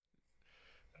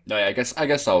No, I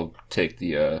guess I'll take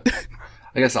the.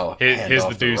 I guess I'll. Here's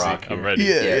the doozy. rock here. I'm ready.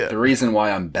 Yeah. The reason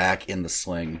why I'm back in the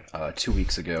sling. 2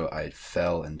 weeks ago, I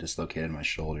fell and dislocated my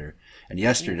shoulder, and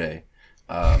yesterday.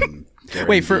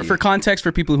 Wait, for context,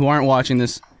 for people who aren't watching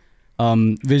this,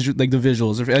 visual, like the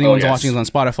visuals. If anyone's watching this on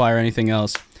Spotify or anything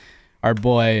else, our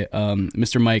boy,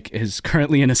 Mr. Mike, is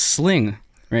currently in a sling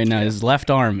right now. His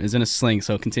left arm is in a sling.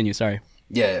 So continue. Sorry.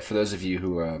 Yeah, for those of you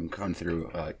who come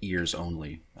through ears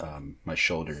only, my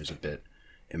shoulder is a bit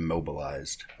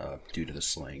immobilized due to the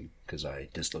sling because I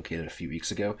dislocated a few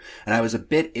weeks ago, and I was a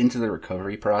bit into the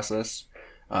recovery process.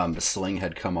 The sling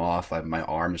had come off, my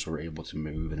arms were able to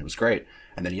move, and it was great.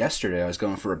 And then yesterday I was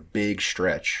going for a big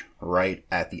stretch right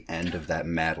at the end of that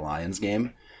Mad Lions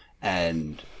game,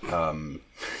 and when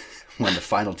the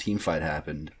final team fight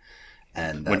happened,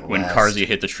 and when Carzia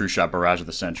hit the true shot barrage of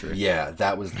the century. Yeah,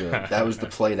 that was the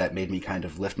play that made me kind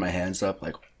of lift my hands up,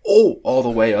 like, oh, all the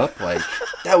way up, like,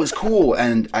 that was cool.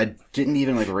 And I didn't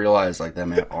even like realize like that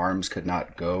my arms could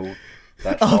not go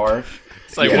that far.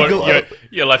 It's like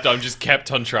your left arm just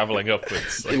kept on traveling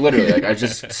upwards. Like. Literally, like I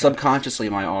just subconsciously,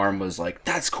 my arm was like,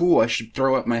 "That's cool. I should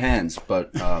throw up my hands,"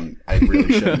 but I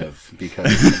really shouldn't have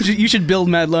because you should build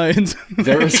Mad Lions.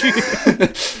 there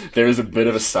was a bit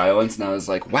of a silence, and I was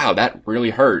like, "Wow, that really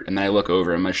hurt." And then I look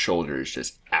over, and my shoulder is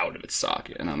just out of its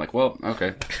socket, and I'm like, "Well,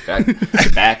 okay,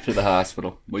 back to the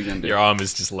hospital. What are you gonna do?" Your arm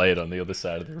is just laid on the other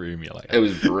side of the room. You're like, it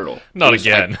was brutal. Not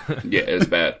again. Yeah, it was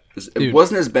bad. It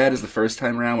wasn't as bad as the first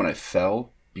time around when I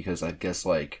fell, because I guess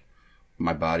like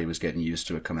my body was getting used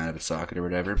to it coming out of its socket or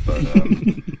whatever. But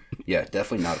yeah,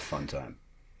 definitely not a fun time.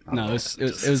 No, it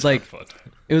was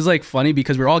like funny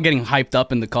because we're all getting hyped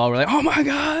up in the call. We're like, "Oh my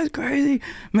god, it's crazy,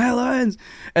 Mad Lions!"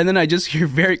 And then I just hear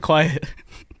very quiet.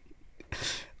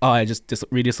 Oh, I just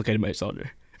re-dislocated my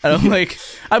shoulder. And I'm like,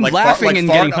 I'm laughing and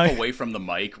far getting enough hyped. away from the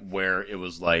mic where it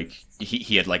was like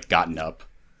he had like gotten up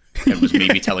and was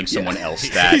maybe telling someone else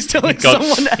that He's telling someone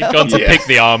else. He'd gone to pick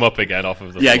the arm up again off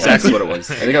of the floor. Exactly what it was.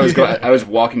 I think I was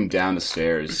walking down the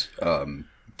stairs,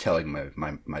 telling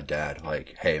my dad,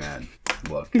 like, "Hey man,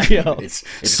 look, it's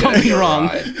something wrong.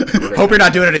 Hope you're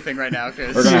not doing anything right now.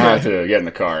 We're gonna have to get in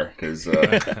the car because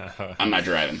I'm not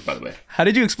driving." By the way, How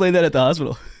did you explain that at the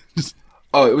hospital?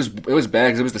 oh, it was bad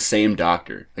because it was the same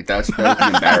doctor. Like that was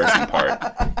the embarrassing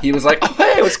part. He was like, "Oh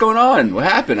hey, what's going on? What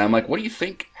happened?" I'm like, "What do you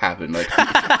think happened?" Like,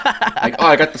 oh,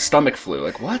 I got the stomach flu.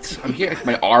 Like, what? I'm here.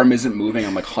 My arm isn't moving.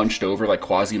 I'm like hunched over like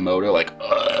Quasimodo. Like,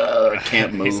 I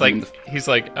can't move. He's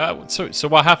like, so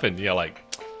what happened? You're like,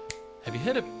 have you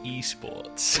heard of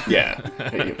esports? Yeah.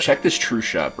 Hey, check this true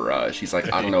shot barrage. He's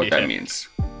like, I don't know what that means.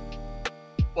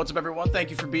 What's up, everyone? Thank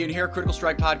you for being here. Critical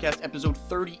Strike Podcast, episode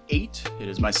 38. It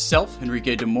is myself,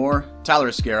 Enrique Demore, Tyler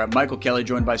Esquera, Michael Kelly,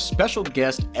 joined by special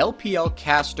guest, LPL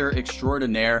caster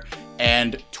extraordinaire,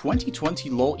 and 2020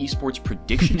 LoL Esports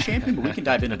prediction champion. But we can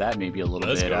dive into that maybe a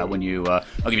little bit when you. I'll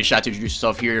give you a shot to introduce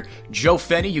yourself here. Joe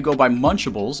Fenny, you go by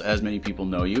Munchables, as many people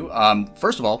know you.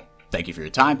 First of all, thank you for your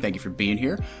time. Thank you for being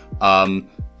here.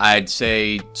 I'd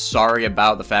say sorry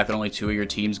about the fact that only 2 of your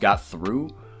teams got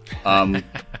through.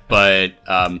 But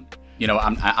you know,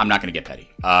 I'm not going to get petty.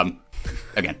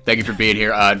 Again, thank you for being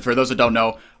here. For those that don't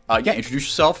know, introduce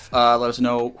yourself. Let us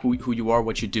know who you are,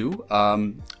 what you do,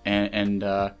 and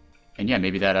yeah,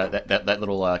 maybe that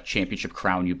little championship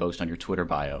crown you boast on your Twitter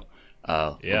bio.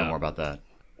 A little more about that.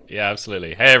 Yeah,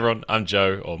 absolutely. Hey everyone, I'm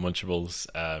Joe or Munchables.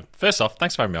 First off,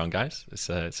 thanks for having me on, guys. It's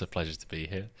a pleasure to be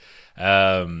here.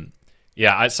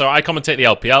 So I commentate the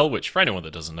LPL, which for anyone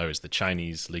that doesn't know is the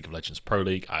Chinese League of Legends Pro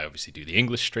League. I obviously do the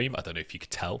English stream. I don't know if you could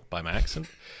tell by my accent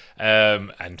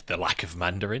and the lack of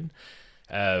Mandarin.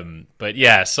 But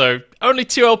yeah, so only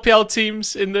 2 LPL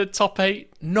teams in the top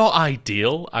 8. Not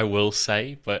ideal, I will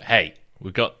say. But hey,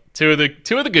 we've got two of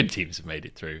the good teams have made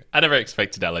it through. I never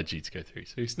expected LNG to go through,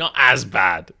 so it's not as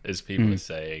bad as people are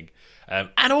saying.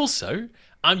 And also,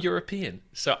 I'm European,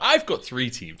 so I've got 3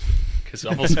 teams. Because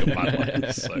I've also got Mad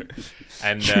Lions.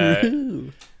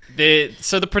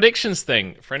 The predictions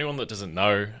thing, for anyone that doesn't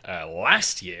know,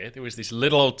 last year there was this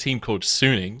little old team called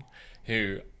Suning,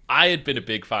 who I had been a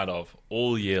big fan of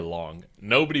all year long.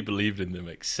 Nobody believed in them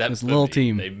except this for little me.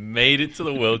 team. They made it to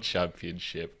the World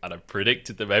Championship, and I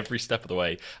predicted them every step of the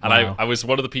way. And I was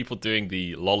one of the people doing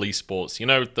the LoL Esports, you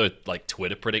know, the like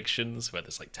Twitter predictions where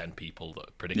there's like 10 people that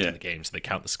are predicting the games and they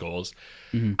count the scores.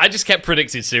 Mm-hmm. I just kept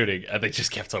predicting Suning, and they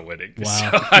just kept on winning.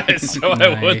 Wow. So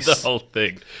I won the whole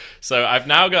thing. So I've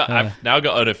now got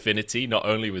an affinity not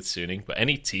only with Suning, but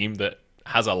any team that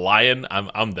has a lion,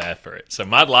 I'm there for it. So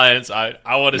Mad Lions, I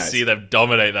want to see them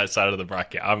dominate that side of the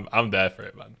bracket. I'm there for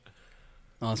it, man.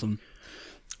 Awesome.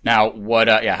 Now, what?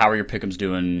 How are your pick'ems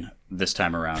doing this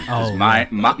time around. Oh,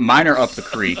 mine are up the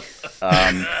creek.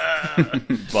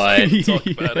 But talk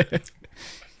about it.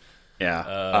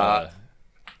 Yeah.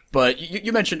 But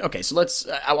you mentioned, okay, so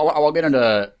I'll get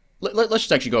into, let's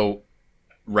just actually go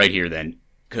right here then,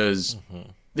 because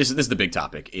this is the big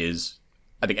topic is,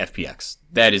 I think, FPX.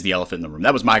 That is the elephant in the room.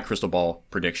 That was my crystal ball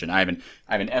prediction. I have an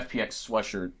FPX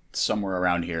sweatshirt somewhere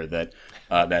around here that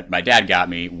my dad got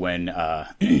me when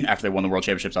after they won the World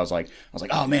Championships. I was like,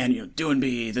 oh man, doing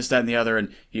B, this, that, and the other.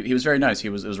 And he was very nice. It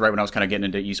was right when I was kind of getting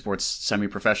into esports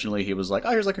semi-professionally. He was like, oh,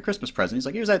 here's like a Christmas present. He's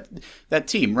like, here's that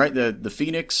team, right? The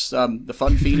Phoenix, the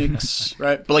Fun Phoenix,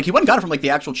 right? But like he went and got it from like the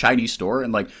actual Chinese store,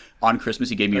 and like on Christmas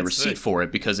he gave me a receipt for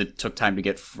it because it took time to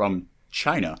get from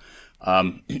China.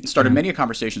 Started many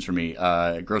conversations for me,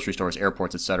 grocery stores,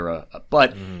 airports, etc.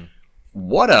 But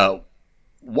what a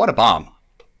bomb!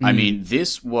 I mean,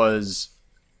 this was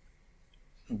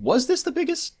this the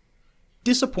biggest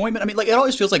disappointment? I mean, like it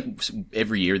always feels like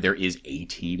every year there is a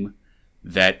team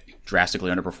that drastically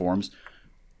underperforms,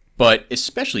 but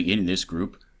especially in this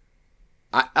group,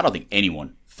 I don't think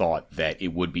anyone thought that it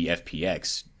would be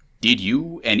FPX. Did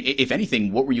you? And if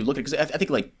anything, what were you looking at? Because I think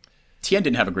like Tien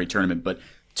didn't have a great tournament, but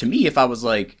to me, if I was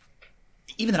like,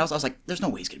 even then I was like, there's no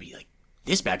way he's going to be like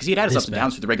this bad, because he had his ups and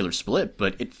downs for the regular split,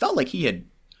 but it felt like he had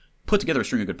put together a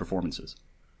string of good performances.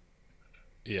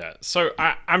 Yeah, so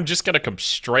I'm just going to come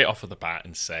straight off of the bat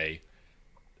and say,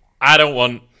 I don't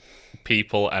want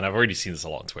people, and I've already seen this a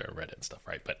lot on Twitter and Reddit and stuff,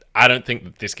 right? But I don't think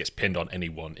that this gets pinned on any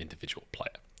one individual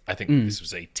player. I think this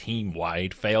was a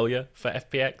team-wide failure for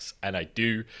FPX, and I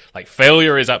do, like,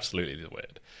 failure is absolutely the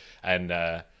word. And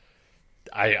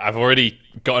I've already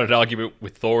got an argument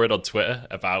with Thorin on Twitter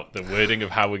about the wording of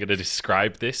how we're going to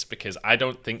describe this, because I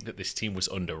don't think that this team was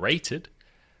underrated.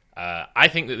 I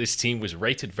think that this team was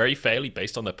rated very fairly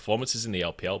based on their performances in the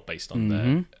LPL, based on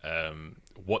their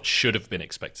what should have been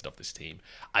expected of this team.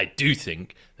 I do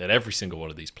think that every single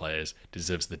one of these players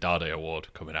deserves the Dade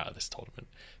Award coming out of this tournament,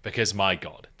 because, my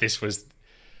God, this was...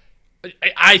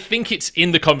 I think it's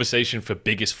in the conversation for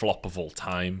biggest flop of all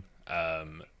time.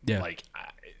 Like,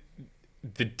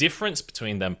 the difference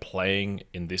between them playing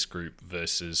in this group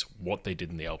versus what they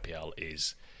did in the LPL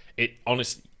is... It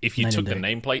honestly, if you took the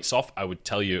nameplates off, I would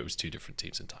tell you it was two different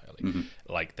teams entirely.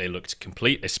 Like, they looked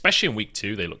complete, especially in week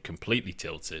 2, they looked completely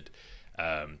tilted.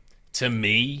 To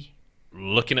me,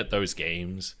 looking at those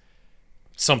games,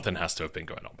 something has to have been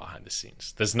going on behind the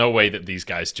scenes. There's no way that these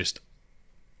guys just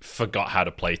forgot how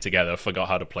to play together, forgot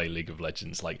how to play League of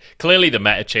Legends. Like, clearly the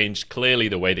meta changed. Clearly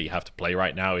the way that you have to play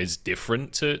right now is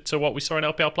different to what we saw in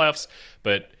LPL playoffs.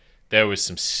 But there was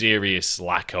some serious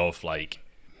lack of, like,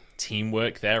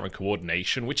 teamwork there and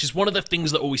coordination, which is one of the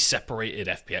things that always separated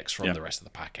FPX from the rest of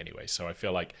the pack anyway. So I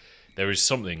feel like there is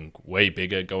something way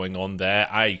bigger going on there.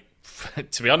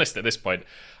 To be honest, at this point,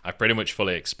 I pretty much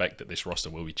fully expect that this roster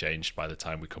will be changed by the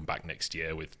time we come back next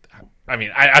year. I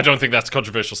mean, I don't think that's a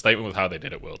controversial statement with how they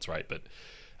did at Worlds, right? But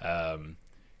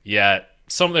yeah,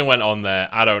 something went on there.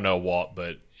 I don't know what,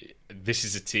 but this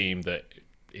is a team that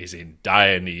is in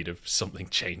dire need of something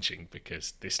changing,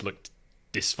 because this looked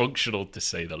dysfunctional, to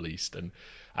say the least. And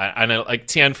I know, like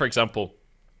Tien, for example,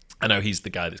 I know he's the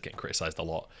guy that's getting criticized a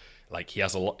lot. Like, he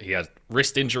has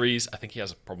wrist injuries. I think he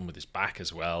has a problem with his back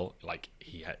as well. Like,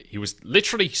 he was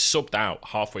literally subbed out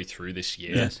halfway through this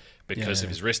year because of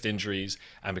his wrist injuries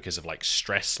and because of, like,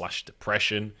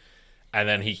 stress/depression. And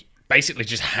then he basically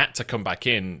just had to come back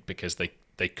in because they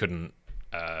couldn't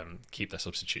keep their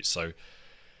substitutes. So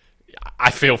I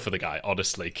feel for the guy,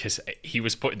 honestly, because he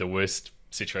was put in the worst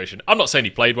situation. I'm not saying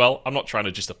he played well. I'm not trying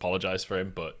to just apologize for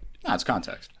him, but no, it's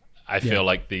context. I feel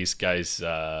like these guys...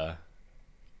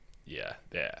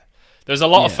 There's a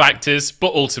lot of factors,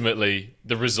 but ultimately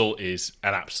the result is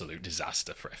an absolute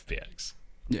disaster for FPX.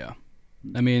 Yeah.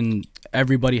 I mean,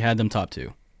 everybody had them top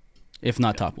 2, if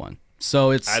not top 1.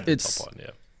 So it's top 1,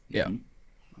 yeah.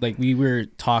 Like, we were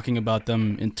talking about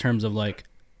them in terms of, like,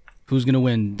 who's going to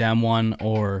win, Damwon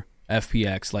or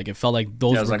FPX. Like, it felt like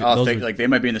those like they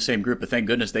might be in the same group, but thank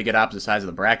goodness they get opposite sides of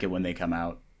the bracket when they come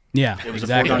out. Yeah, it was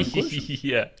exactly.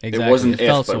 Exactly. It wasn't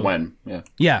if, but when.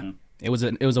 Yeah. It was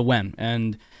a when,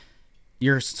 and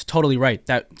you're totally right.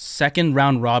 That second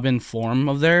round robin form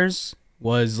of theirs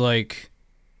was like,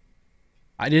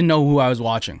 I didn't know who I was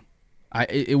watching.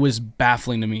 It was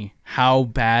baffling to me how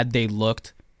bad they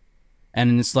looked,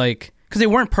 and it's like, because they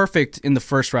weren't perfect in the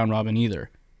first round robin either,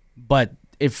 but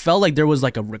it felt like there was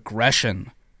like a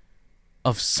regression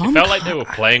of some. It felt like they were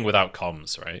playing without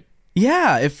comms, right?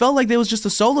 Yeah, it felt like there was just a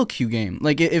solo queue game.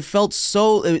 Like it felt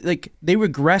so like they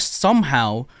regressed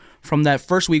somehow from that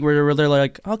first week where they're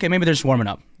like, okay, maybe they're just warming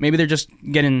up. Maybe they're just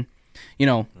getting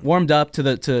warmed up to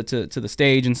the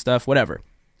stage and stuff, whatever.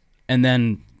 And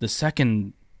then the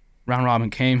second round robin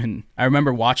came, and I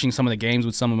remember watching some of the games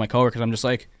with some of my coworkers. I'm just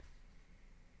like,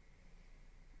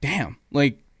 damn,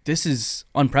 like, this is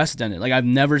unprecedented. Like, I've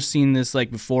never seen this,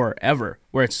 like, before, ever,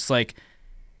 where it's just like,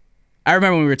 I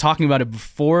remember when we were talking about it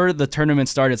before the tournament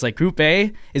started, it's like Group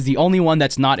A is the only one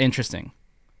that's not interesting.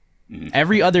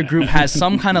 Every other group has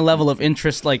some kind of level of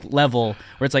interest, like, level,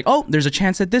 where it's like, oh, there's a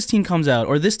chance that this team comes out,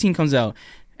 or this team comes out.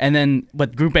 And then,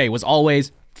 but Group A was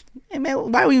always, hey,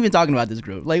 man, why are we even talking about this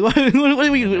group? Like, what are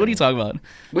you talking about?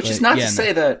 Which is not to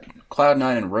say that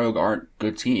Cloud9 and Rogue aren't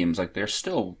good teams. Like, they're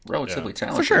still relatively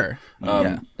talented. For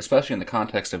sure. Especially in the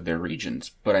context of their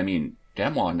regions. But, I mean,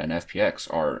 Damwon and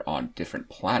FPX are on different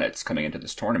planets coming into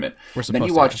this tournament. We're supposed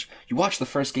then you watch the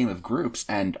first game of groups,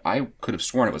 and I could have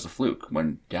sworn it was a fluke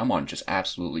when Damwon just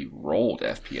absolutely rolled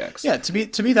FPX. Yeah,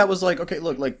 to me that was like, okay,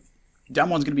 look, like,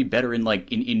 Damwon's going to be better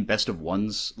in best of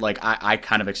ones. Like, I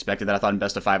kind of expected that. I thought in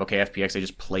best of 5, okay, FPX, they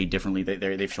just play differently.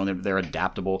 They've shown they're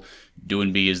adaptable.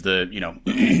 Doinb is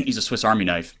he's a Swiss Army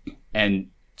knife. And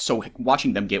so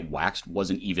watching them get waxed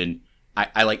wasn't even,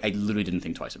 I literally didn't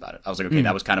think twice about it. I was like, okay,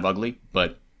 that was kind of ugly,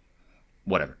 but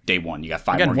whatever. Day one, you got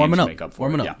 5 more games to make up for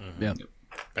it. Yeah.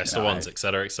 Best of ones,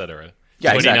 etc., etc.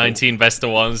 Yeah, 2019 best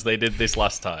of ones, they did this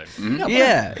last time. Mm-hmm.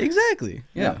 Yeah, exactly.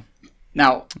 Yeah.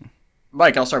 Now,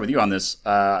 Mike, I'll start with you on this.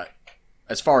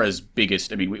 As far as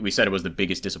biggest, I mean, we said it was the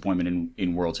biggest disappointment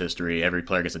in World's history. Every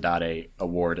player gets a .A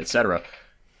award, etc.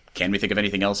 Can we think of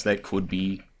anything else that could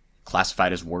be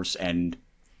classified as worse, and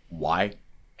why?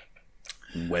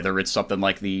 Whether it's something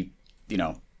like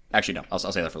actually, no, I'll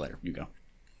say that for later. You go.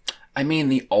 I mean,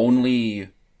 the only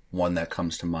one that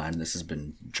comes to mind, this has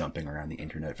been jumping around the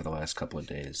internet for the last couple of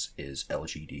days, is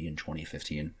LGD in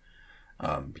 2015.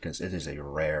 Because it is a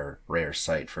rare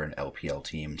sight for an LPL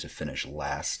team to finish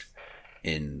last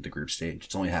in the group stage.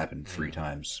 It's only happened 3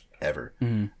 times ever.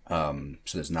 So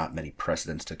there's not many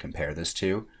precedents to compare this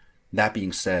to. That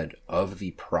being said, of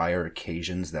the prior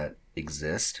occasions that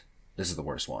exist, this is the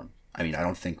worst one. I mean, I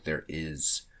don't think there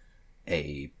is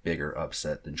a bigger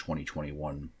upset than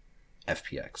 2021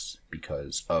 FPX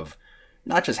because of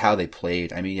not just how they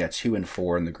played. I mean, 2 and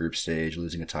 4 in the group stage,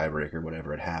 losing a tiebreaker,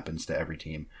 whatever, it happens to every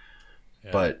team.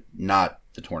 Yeah. But not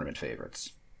the tournament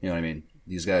favorites. You know what I mean?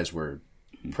 These guys were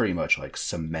pretty much like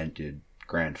cemented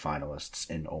grand finalists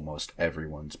in almost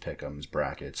everyone's pick'ems,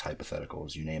 brackets,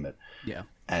 hypotheticals, you name it. Yeah.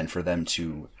 And for them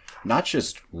to not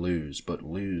just lose, but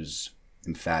lose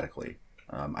emphatically.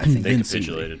 I think they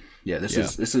capitulated. Yeah, this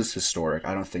is historic.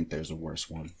 I don't think there's a worse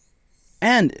one.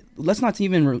 And let's not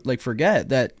even forget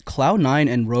that Cloud9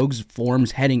 and Rogue's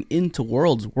forms heading into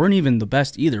Worlds weren't even the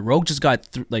best either. Rogue just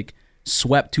got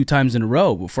swept 2 times in a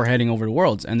row before heading over to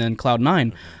Worlds, and then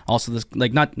Cloud9 also they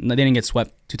didn't get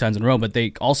swept 2 times in a row, but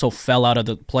they also fell out of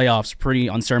the playoffs pretty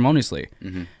unceremoniously.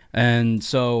 And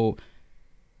so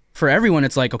for everyone,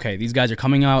 it's like, okay, these guys are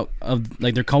coming out of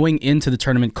they're going into the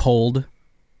tournament cold,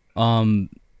 and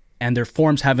their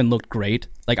forms haven't looked great.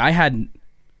 Like, I had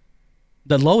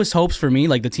the lowest hopes for me,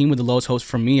 like the team with the lowest hopes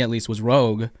for me at least, was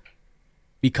Rogue,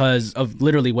 because of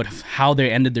literally how they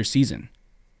ended their season.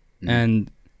 And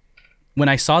when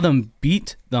I saw them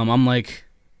beat them, I'm like,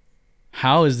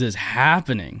 how is this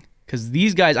happening? Because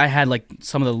these guys I had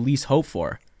some of the least hope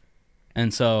for.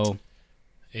 And so...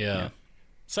 Yeah.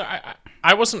 So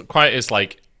I wasn't quite as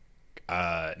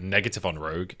negative on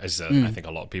Rogue as I think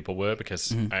a lot of people were,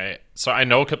 because I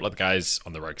know a couple of the guys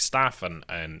on the Rogue staff,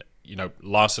 and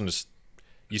Larson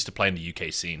used to play in the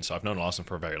UK scene, so I've known Larson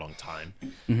for a very long time.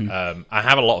 I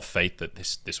have a lot of faith that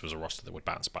this was a roster that would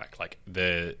bounce back.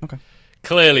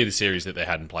 Clearly, the series that they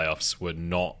had in playoffs were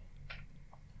not...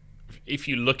 If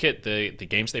you look at the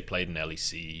games they played in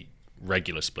LEC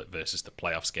regular split versus the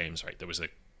playoffs games, right, there was a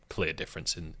clear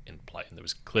difference in play, and there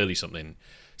was clearly some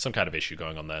kind of issue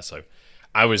going on there. So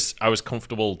I was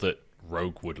comfortable that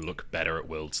Rogue would look better at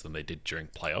Worlds than they did during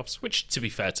playoffs, which, to be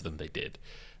fair to them, they did.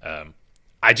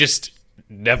 I just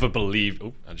never believed...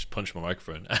 Oh, I just punched my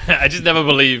microphone. I just never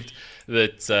believed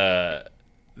that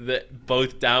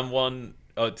both Damwon...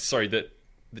 that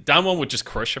the Damwon would just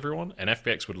crush everyone, and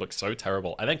FPX would look so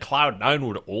terrible, and then Cloud9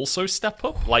 would also step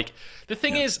up. The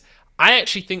thing is, I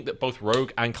actually think that both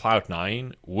Rogue and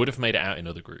Cloud9 would have made it out in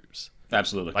other groups.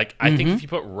 Absolutely. I think if you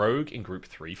put Rogue in Group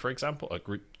 3, for example, or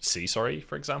Group C,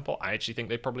 for example, I actually think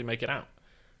they'd probably make it out.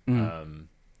 And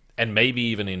maybe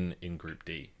even in Group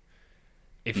D.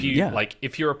 If you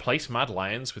if you replace Mad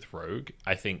Lions with Rogue,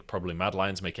 I think probably Mad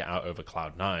Lions make it out over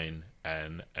Cloud9,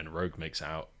 and Rogue makes it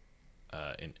out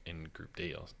in Group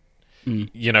D.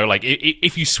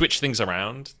 If you switch things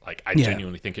around, I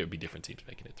genuinely think it would be different teams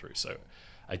making it through. So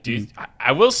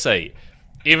I will say,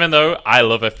 even though I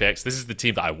love FPX, this is the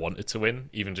team that I wanted to win,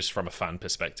 even just from a fan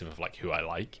perspective of like who I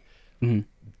like. Mm-hmm.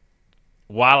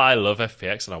 While I love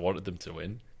FPX and I wanted them to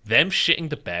win, them shitting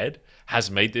the bed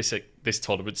has made this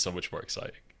tournament so much more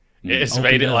exciting. It has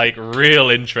made it like real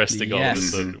interesting all of a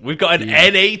sudden. We've got an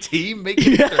NA team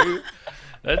making it through.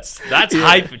 That's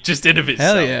hype just in of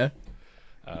itself. Hell yeah.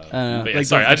 But yeah,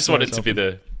 sorry, I just wanted to be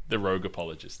the rogue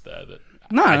apologist there. That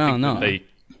No.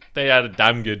 They had a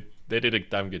damn good. They did a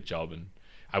damn good job, and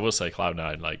I will say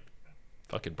Cloud9, like,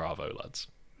 fucking bravo, lads.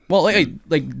 Well, like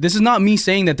this is not me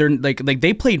saying that they're like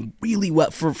they played really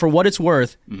well for what it's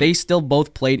worth. Mm-hmm. They still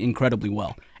both played incredibly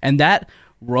well, and that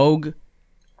Rogue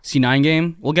C9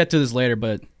 game, we'll get to this later,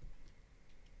 but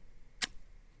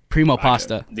primo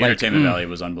pasta. The entertainment value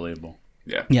was unbelievable.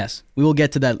 Yeah. Yes, we will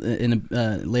get to that in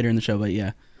later in the show, but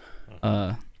yeah,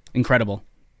 incredible.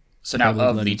 So now,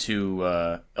 of the two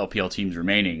LPL teams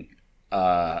remaining,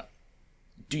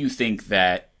 do you think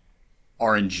that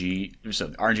RNG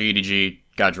EDG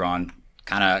got drawn?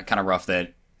 Kind of rough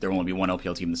that there will only be one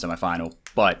LPL team in the semifinal,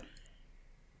 but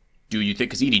do you think,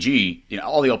 because EDG,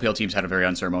 all the LPL teams had a very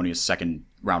unceremonious second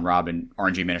round robin,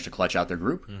 RNG managed to clutch out their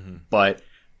group, but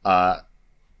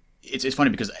it's funny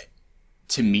because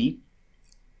to me,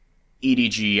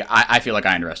 EDG, I feel like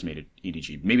I underestimated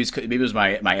EDG. Maybe it was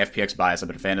my FPX bias. I've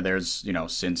been a fan of theirs,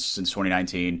 since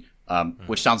 2019.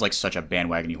 Which sounds like such a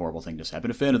bandwagony horrible thing to say. I've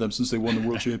been a fan of them since they won the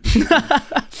world championship.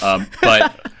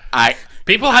 But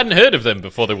people hadn't heard of them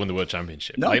before they won the world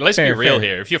championship. No, let's be real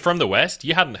here. If you're from the West,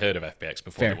 you hadn't heard of FPX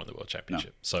before they won the world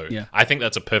championship. No. So I think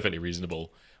that's a perfectly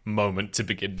reasonable moment to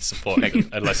begin supporting them,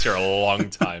 unless you're a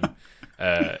long time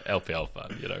LPL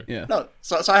fan, Yeah. No,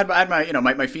 so I had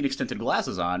my my Phoenix tinted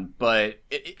glasses on, but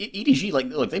EDG,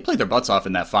 look, they played their butts off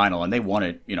in that final and they won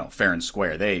it, fair and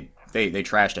square. They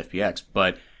trashed FPX,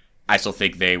 but I still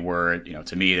think they were,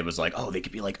 to me, it was like, oh, they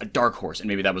could be like a dark horse, and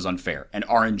maybe that was unfair. And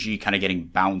RNG kind of getting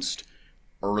bounced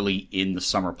early in the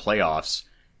summer playoffs,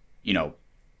 do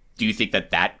you think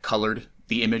that colored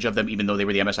the image of them, even though they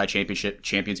were the MSI championship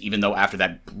champions, even though after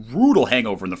that brutal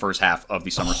hangover in the first half of the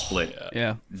summer split,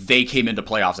 they came into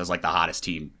playoffs as like the hottest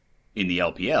team in the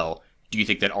LPL? Do you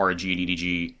think that RNG and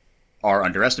EDG are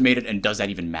underestimated, and does that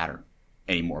even matter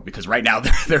anymore? Because right now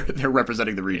they're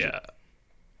representing the region.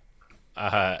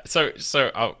 Yeah. So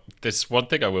there's one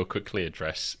thing I will quickly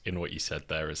address in what you said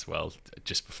there as well,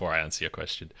 just before I answer your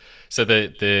question. So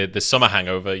the summer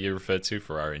hangover you referred to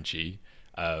for RNG,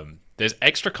 there's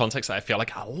extra context that I feel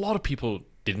like a lot of people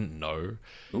didn't know.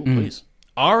 Ooh, please.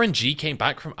 RNG came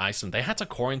back from Iceland. They had to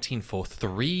quarantine for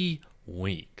 3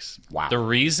 weeks. Wow. The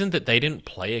reason that they didn't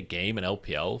play a game in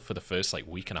LPL for the first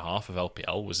week and a half of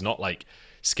LPL was not like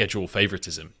schedule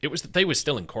favoritism. It was that they were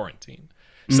still in quarantine.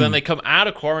 So then they come out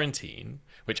of quarantine,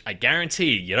 which I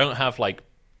guarantee you don't have like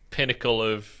pinnacle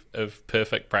of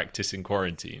perfect practice in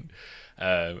quarantine.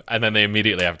 And then they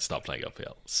immediately have to start playing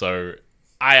LPL. So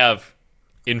I have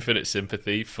infinite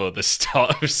sympathy for the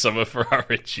start of summer for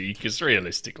RNG, because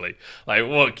realistically,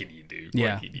 what can you do?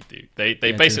 What can you do?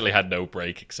 They basically had no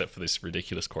break except for this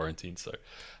ridiculous quarantine. So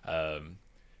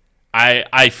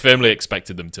I firmly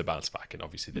expected them to bounce back, and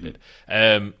obviously they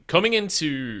did. Coming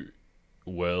into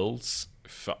Worlds,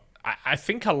 I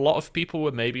think a lot of people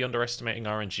were maybe underestimating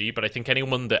RNG, but I think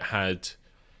anyone that had,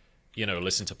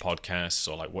 listened to podcasts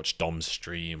or watched Dom's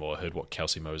stream or heard what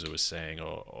Kelsey Moser was saying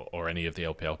or any of the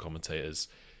LPL commentators,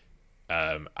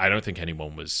 I don't think anyone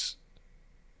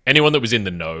that was in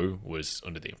the know was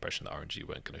under the impression that RNG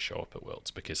weren't going to show up at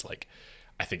Worlds, because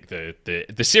I think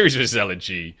the series versus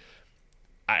LNG,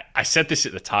 I said this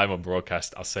at the time on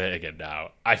broadcast, I'll say it again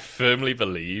now. I firmly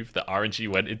believe that RNG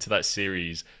went into that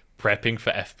series prepping for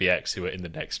FPX, who are in the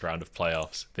next round of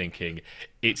playoffs, thinking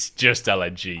it's just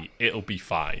LNG, it'll be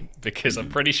fine. Because I'm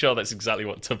pretty sure that's exactly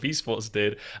what Tough Esports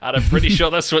did, and I'm pretty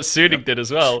sure that's what Suning did as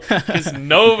well, because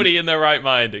nobody in their right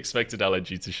mind expected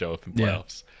LNG to show up in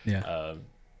playoffs.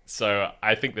 So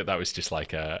I think that was just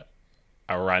like a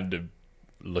random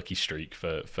lucky streak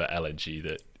for LNG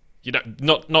that,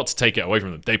 not to take it away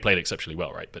from them, they played exceptionally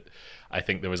well, right? But I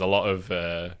think there was a lot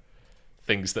of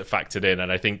things that factored in,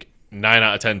 and I think 9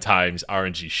 out of 10 times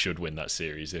RNG should win that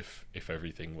series if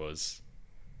everything was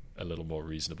a little more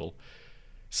reasonable.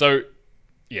 So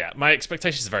yeah, my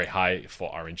expectations are very high for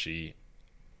RNG.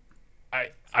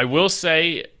 I will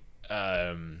say,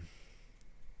 sorry,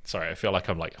 I feel like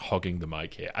I'm hogging the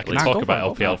mic here. I can talk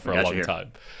about LPL for a long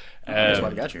time. That's why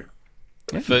I got you.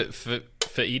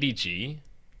 For EDG,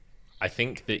 I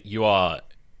think that you are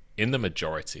in the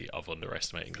majority of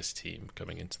underestimating this team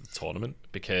coming into the tournament,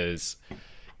 because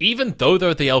even though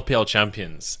they're the LPL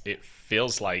champions, it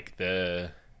feels like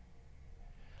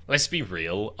let's be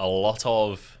real, a lot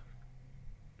of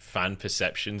fan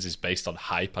perceptions is based on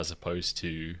hype as opposed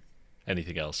to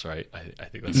anything else, right? I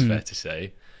think that's fair to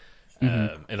say,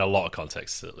 in a lot of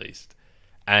contexts at least.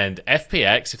 And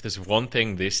FPX, if there's one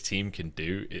thing this team can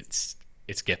do, it's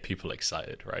get people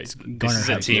excited, right? This is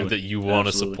a team that you want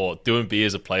to support. Doing B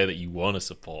is a player that you want to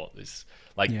support. This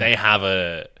they have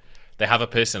a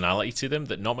personality to them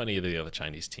that not many of the other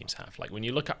Chinese teams have. Like when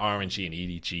you look at RNG and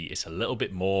EDG, it's a little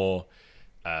bit more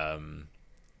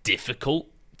difficult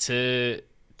to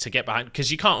get behind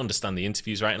because you can't understand the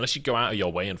interviews, right? Unless you go out of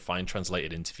your way and find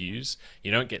translated interviews,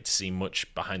 you don't get to see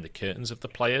much behind the curtains of the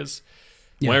players.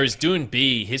 Yeah. Whereas doing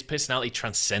B, his personality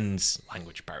transcends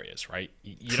language barriers, right?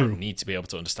 You don't need to be able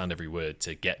to understand every word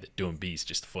to get that doing B is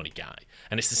just a funny guy.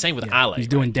 And it's the same with Ale. He's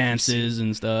doing dances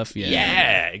and stuff.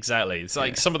 Yeah, exactly. It's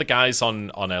like some of the guys on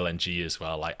LNG as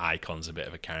well, like Icon's a bit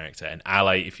of a character. And Ale,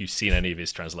 if you've seen any of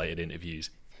his translated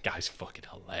interviews, guy's fucking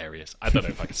hilarious. I don't know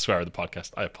if I can swear on the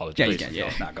podcast. I apologize. Yeah,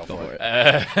 you can. Yeah, go for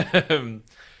it.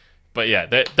 But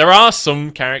yeah, there are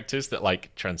some characters that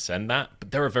like transcend that,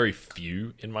 but there are very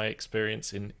few in my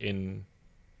experience in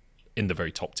the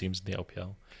very top teams in the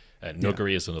LPL.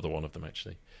 Nuguri is another one of them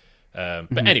actually.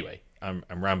 But anyway, I'm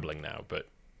rambling now. But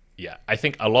yeah, I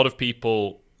think a lot of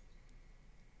people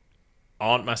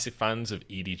aren't massive fans of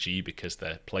EDG because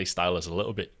their playstyle is a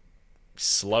little bit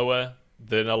slower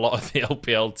than a lot of the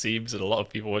LPL teams, and a lot of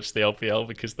people watch the LPL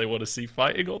because they want to see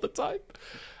fighting all the time.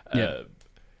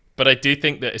 But I do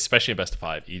think that, especially in best of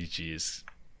 5, EDG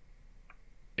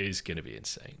is going to be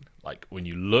insane. Like, when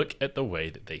you look at the way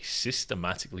that they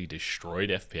systematically destroyed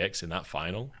FPX in that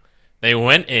final, they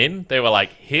went in, they were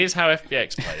like, here's how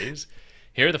FPX plays.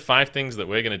 Here are the 5 things that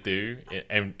we're going to do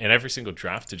in every single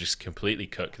draft to just completely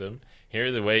cook them.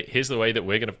 Here's the way that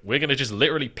we're going to just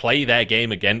literally play their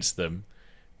game against them.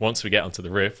 Once we get onto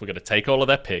the Rift, we're going to take all of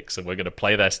their picks and we're going to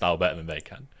play their style better than they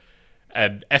can.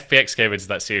 And FPX came into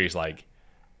that series like,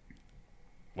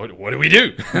 what do we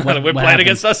do? We're playing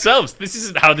against ourselves. This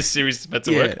isn't how this series is meant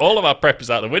to work. All of our prep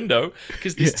is out the window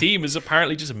because this team is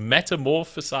apparently just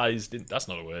metamorphosized. That's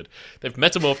not a word. They've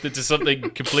metamorphed into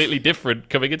something completely different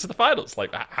coming into the finals.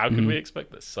 Like, how could we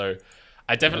expect this? So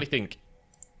I definitely think,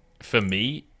 for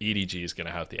me, EDG is going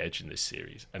to have the edge in this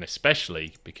series. And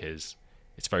especially because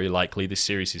it's very likely this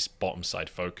series is bottom side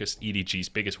focused. EDG's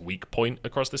biggest weak point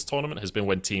across this tournament has been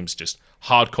when teams just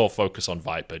hardcore focus on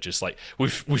Viper. Just like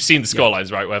we've seen the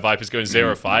scorelines, right, where Viper's going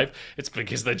 0-5. It's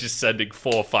because they're just sending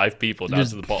 4 or 5 people down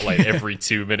to the bot lane every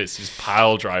 2 minutes, just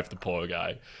pile drive the poor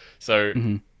guy. So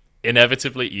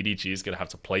inevitably, EDG is going to have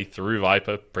to play through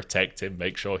Viper, protect him,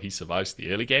 make sure he survives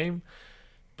the early game.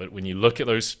 But when you look at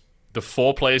the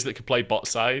 4 players that can play bot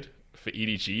side for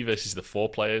EDG versus the 4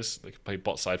 players that can play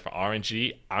bot side for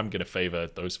RNG, I'm going to favor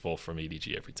those 4 from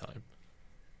EDG every time.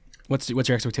 What's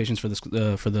your expectations for this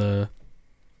for the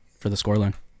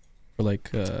scoreline for like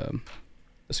the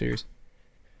series?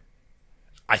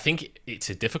 I think it's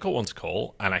a difficult one to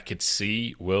call, and I could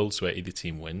see worlds where either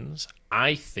team wins.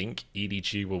 I think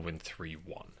EDG will win 3-1.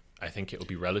 I think it will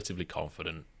be relatively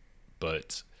confident,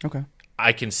 but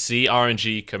I can see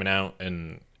RNG coming out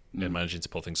and managing to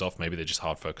pull things off. Maybe they're just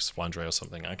hard focused Flandre or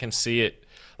something. I can see it.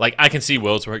 Like, I can see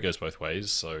worlds where it goes both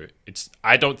ways. So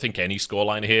I don't think any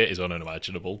scoreline here is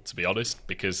unimaginable, to be honest,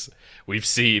 because we've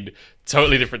seen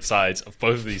totally different sides of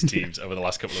both of these teams over the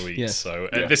last couple of weeks. So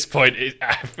at this point,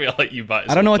 I feel like you might.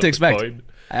 I don't know what to expect. I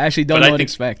actually don't know what to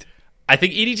expect. I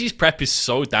think EDG's prep is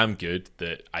so damn good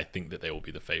that I think that they will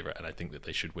be the favorite, and I think that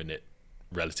they should win it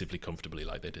relatively comfortably,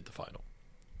 like they did the final.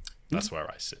 That's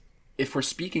where I sit. If we're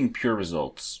speaking pure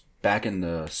results, back in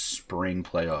the spring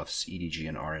playoffs, EDG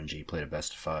and RNG played a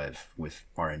best of 5 with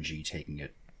RNG taking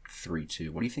it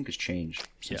 3-2. What do you think has changed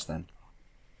since then?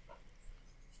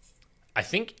 I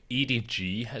think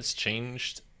EDG has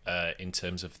changed in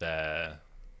terms of their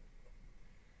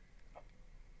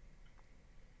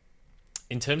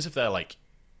like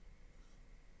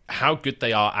how good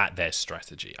they are at their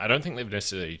strategy. I don't think they've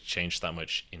necessarily changed that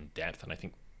much in depth, and I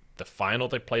think the final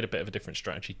they played a bit of a different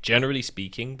strategy. Generally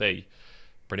speaking, they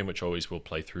pretty much always will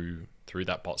play through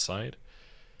that bot side.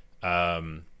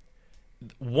 One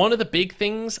of the big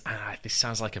things, this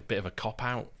sounds like a bit of a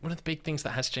cop-out, one of the big things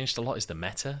that has changed a lot is the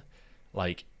meta.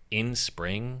 Like, in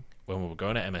spring, when we were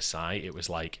going to MSI, it was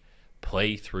like,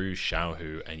 play through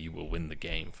Xiaohu and you will win the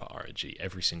game for RNG,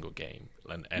 every single game.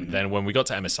 And then when we got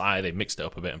to MSI, they mixed it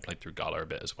up a bit and played through Gala a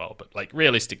bit as well. But, like,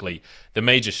 realistically, the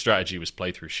major strategy was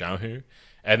play through Xiaohu.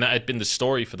 And that had been the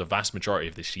story for the vast majority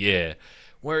of this year.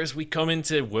 Whereas we come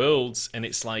into Worlds and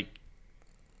it's like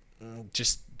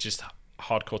just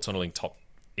hardcore tunneling top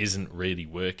isn't really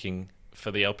working for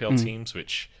the LPL teams,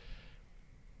 which,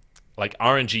 like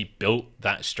RNG built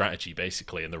that strategy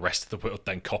basically, and the rest of the world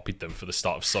then copied them for the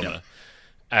start of summer. Yep.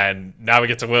 And now we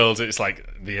get to Worlds, it's like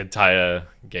the entire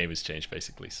game has changed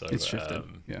basically. So it's shifted.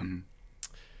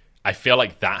 I feel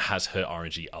like that has hurt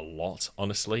RNG a lot,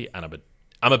 honestly, and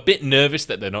I'm a bit nervous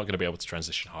that they're not going to be able to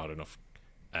transition hard enough.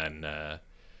 And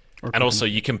also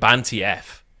you can ban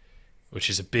TF, which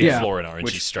is a big flaw in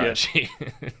RNG strategy.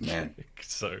 Yeah. Man,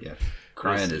 so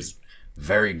Cryan is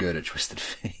very good at Twisted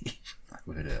Fate.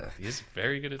 He is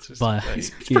very good at Twisted Fate. He's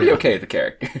pretty okay at the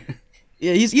character.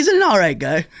 Yeah, he's an alright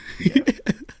guy. Yeah.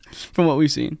 From what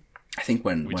we've seen. I think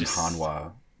when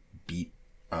Hanwha beat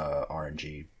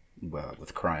RNG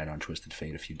with Cryan on Twisted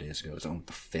Fate a few days ago, it was only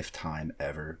the 5th time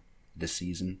ever this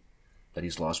season that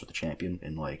he's lost with the champion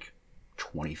in like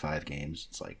 25 games.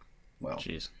 It's like, well,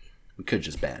 jeez, we could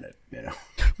just ban it, you know.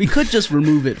 We could just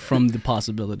remove it from the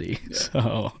possibility. Yeah.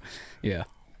 So, yeah.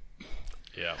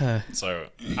 Yeah. So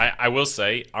I will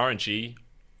say RNG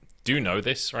do know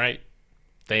this, right?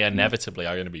 They inevitably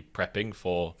are going to be prepping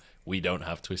for we don't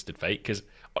have Twisted Fate, because,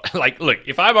 like, look,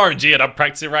 if I'm RNG and I'm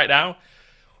practicing right now,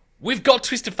 we've got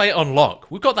Twisted Fate on lock.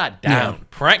 We've got that down. Yeah.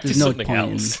 Practice something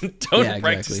else. Don't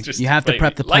practice Twisted Fate. You have to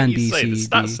prep the plan B, C, the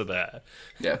stats are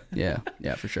there.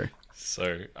 Yeah, for sure.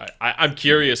 So I'm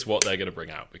curious what they're going to bring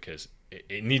out, because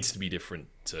it needs to be different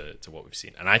to what we've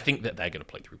seen. And I think that they're going to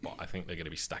play through bot. I think they're going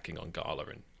to be stacking on Gala.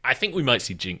 And I think we might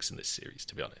see Jinx in this series,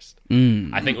 to be honest.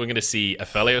 I think we're going to see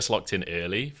Aphelios locked in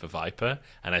early for Viper.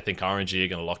 And I think RNG are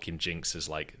going to lock in Jinx as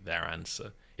like their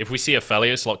answer. If we see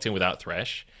Aphelios locked in without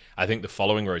Thresh, I think the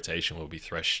following rotation will be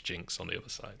Thresh Jinx on the other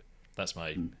side. That's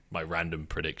my random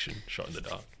prediction, shot in the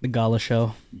dark. The Gala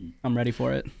show. I'm ready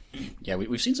for it. Yeah,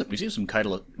 we've seen some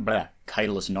Kytelus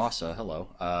Nasa.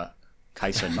 Hello.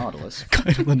 Kaisa Nautilus.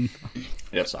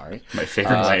 Yep. Sorry. My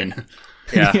favorite lane.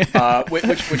 Yeah.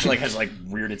 Which like has like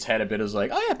reared its head a bit as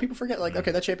like, oh yeah, people forget like,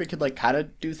 okay, that champion could like kind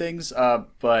of do things,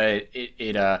 but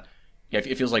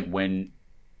it feels like when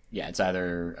it's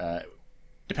either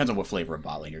depends on what flavor of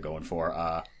bot lane you're going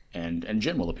for, and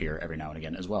Jhin will appear every now and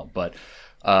again as well. But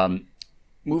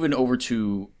moving over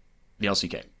to the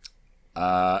LCK,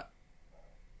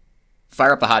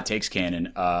 fire up the hot takes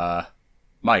cannon.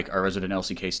 Mike, our resident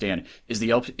LCK stan, is the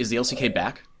LCK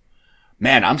back?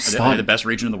 Man, I'm stunned. Are they the best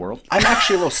region in the world? I'm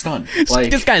actually a little stunned. Like,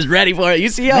 this guy's ready for it. You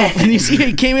see how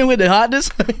he came in with the hotness?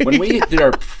 When we did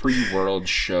our pre-world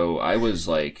show, I was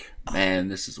like, man,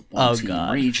 this is a one-team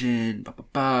region, blah, blah,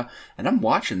 blah. And I'm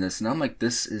watching this, and I'm like,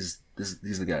 these are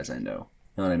the guys I know.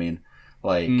 You know what I mean?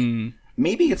 Like,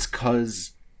 maybe it's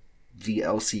because the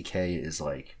LCK is,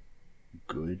 like,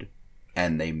 good,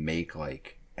 and they make,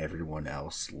 like, everyone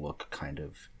else look kind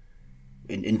of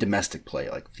in domestic play,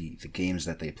 like the games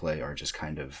that they play are just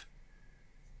kind of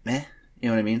meh, you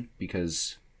know what I mean,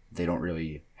 because they don't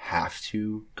really have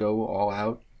to go all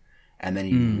out. And then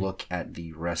you look at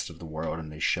the rest of the world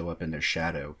and they show up in their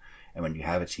shadow, and when you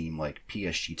have a team like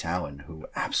PSG Talon who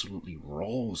absolutely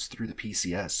rolls through the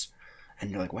PCS, and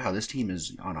you're like, wow, this team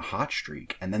is on a hot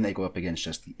streak, and then they go up against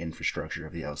just the infrastructure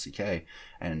of the LCK,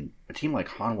 and a team like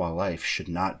Hanwha Life should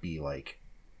not be like,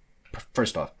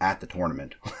 first off, at the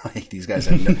tournament. Like, these guys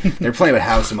they're playing with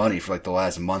house money for like the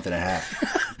last month and a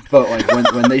half. But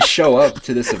like when they show up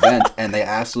to this event and they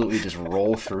absolutely just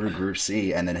roll through Group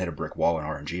C and then hit a brick wall in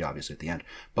RNG, obviously, at the end.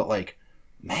 But like,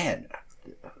 man,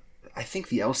 I think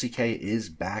the LCK is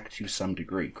back to some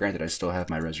degree. Granted, I still have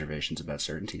my reservations about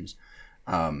certain teams.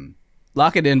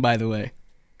 Lock it in, by the way,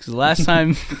 because the last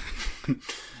time,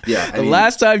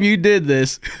 last time you did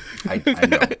this,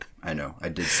 I know. I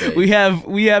did say we have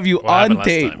you on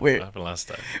tape. What happened last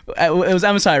time? It was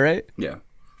MSI, right? Yeah,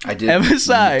 I did.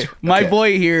 MSI. My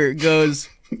boy here goes,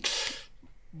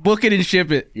 book it and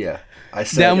ship it. Yeah, I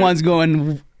said that one's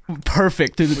going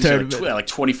perfect through the tournament. Like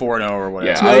 24-0 or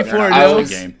whatever. Yeah,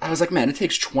 24-0. I was like, man, it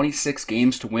takes 26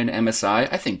 games to win MSI.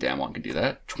 I think Damwon can do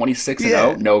that.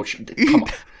 26-0. No, come on.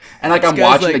 And like I'm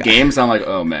watching the games, I'm like,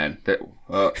 oh man,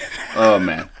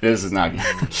 this is not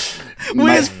good.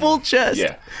 With his full chest.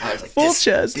 Yeah, I was like, full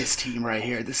chest. This team right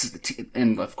here, this is the team.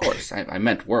 And of course, I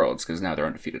meant Worlds because now they're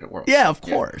undefeated at Worlds. Yeah, of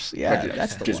course. Yeah,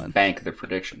 that's the just one. Bank the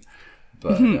prediction.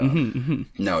 But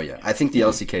I think the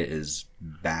LCK is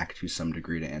back to some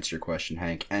degree, to answer your question,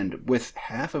 Hank. And with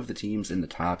half of the teams in the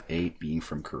top 8 being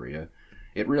from Korea,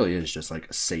 it really is just like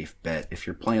a safe bet. If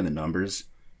you're playing the numbers,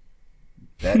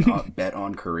 bet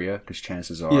on Korea, because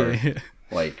chances are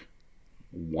like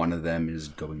one of them is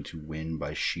going to win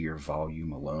by sheer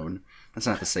volume alone. That's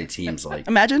not to say teams like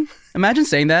imagine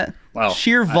saying that. Wow.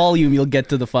 Sheer volume, you'll get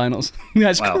to the finals.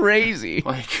 That's crazy.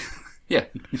 Like, yeah,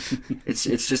 it's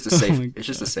just a safe it's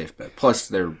just a safe bet. Plus,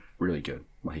 they're really good.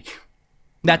 Like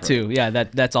that too. Yeah,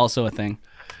 that's also a thing.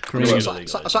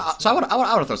 So I want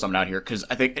to throw something out here because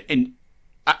I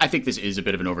think this is a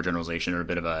bit of an overgeneralization or a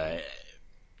bit of a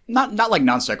not like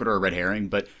non sequitur or red herring,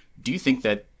 but do you think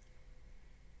that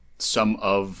some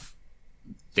of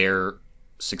their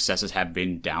successes have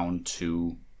been down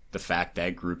to the fact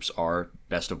that groups are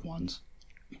best of ones,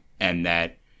 and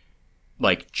that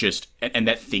and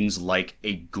that things like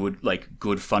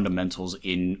good fundamentals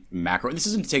in macro. And this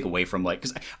isn't to take away from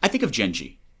because I think of Gen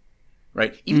G,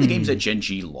 right? Even the games that Gen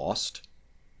G lost,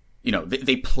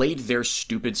 they played their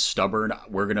stupid, stubborn.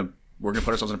 We're gonna put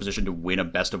ourselves in a position to win a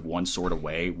best of one sort of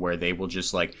way, where they will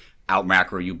just out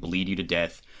macro you, bleed you to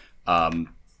death,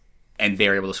 and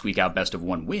they're able to squeak out best of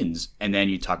one wins. And then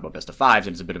you talk about best of fives,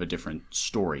 and it's a bit of a different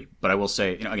story. But I will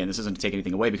say, again, this isn't to take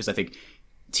anything away, because I think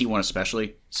T1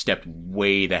 especially stepped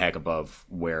way the heck above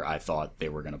where I thought they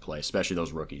were going to play, especially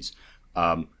those rookies.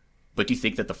 But do you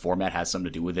think that the format has something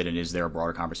to do with it? And is there a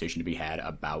broader conversation to be had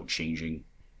about changing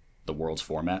the world's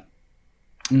format?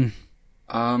 That's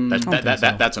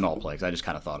an all play, because I just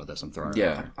kind of thought of this. I'm throwing it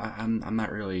out there. I'm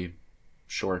not really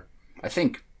sure. I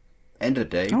think, end of the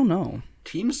day, I don't know.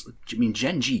 Teams, I mean,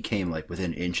 Gen G came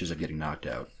within inches of getting knocked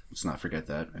out. Let's not forget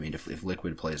that. I mean, if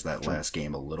Liquid plays that last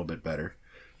game a little bit better,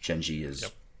 Gen G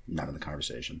is not in the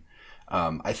conversation.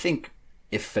 I think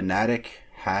if Fnatic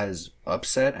has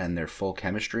upset and their full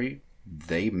chemistry,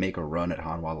 they make a run at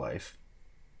Hanwha Life.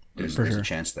 There's a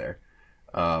chance there.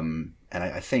 And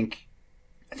I think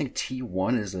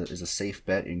T1 is a safe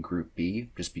bet in Group B,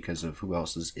 just because of who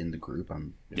else is in the group.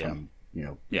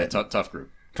 Tough group.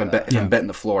 If I'm betting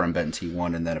the floor, I'm betting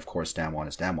T1, and then of course Damwon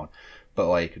is Damwon.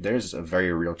 But there's a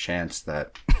very real chance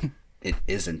that it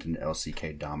isn't an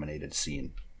LCK dominated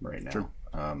scene right now. Sure.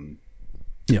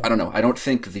 I don't know. I don't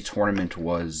think the tournament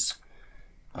was.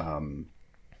 I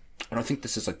don't think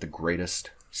this is the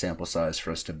greatest sample size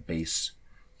for us to base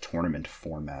tournament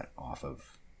format off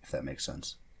of, if that makes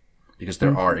sense, because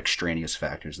there are extraneous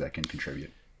factors that can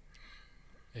contribute.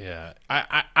 Yeah,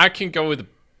 I can go with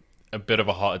a bit of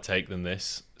a hotter take than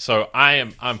this. So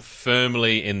I'm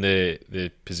firmly in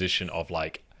the position of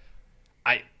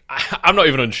I'm not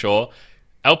even unsure.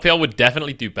 LPL would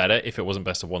definitely do better if it wasn't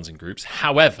best of ones in groups.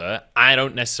 However, I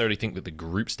don't necessarily think that the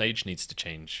group stage needs to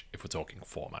change if we're talking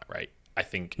format, right? I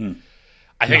think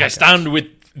I stand with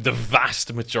the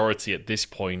vast majority at this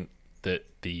point that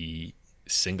the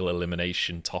single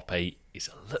elimination top 8 is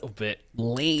a little bit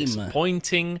lame,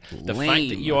 disappointing. The fact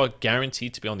that you are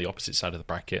guaranteed to be on the opposite side of the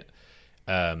bracket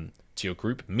to your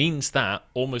group means that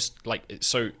almost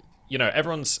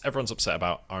everyone's upset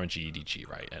about RNG EDG,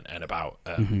 right, and about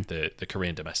the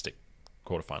Korean domestic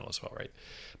quarterfinal as well, right?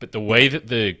 But the way that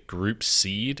the group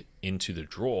seed into the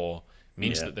draw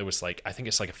means that there was I think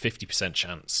it's a 50%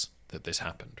 chance that this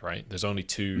happened, right? There's only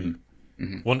two.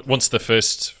 Once the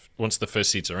first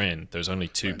seeds are in, there's only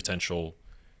two potential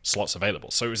slots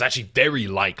available. So it was actually very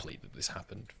likely that this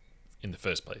happened in the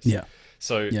first place. Yeah.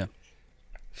 So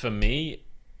for me,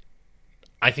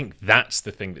 I think that's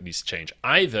the thing that needs to change.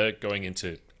 Either going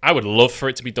into, I would love for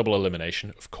it to be double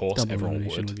elimination. Of course, everyone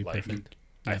would. Be perfect.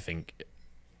 I think,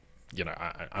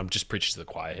 I'm just preaching to the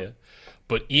choir here.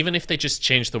 But even if they just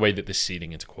change the way that this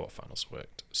seeding into quarterfinals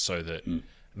worked, so that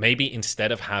maybe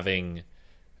instead of having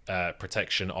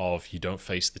protection of you don't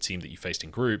face the team that you faced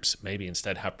in groups, maybe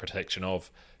instead have protection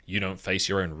of you don't face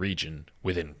your own region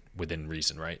within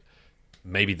reason, right?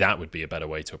 Maybe that would be a better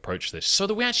way to approach this, so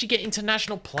that we actually get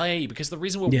international play. Because the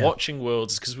reason we're watching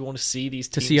Worlds is because we want to see these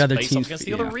teams face off against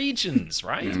the other regions,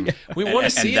 right? We want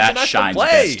to see and international that shines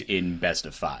play best in best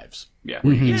of fives. Yeah,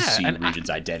 where you can see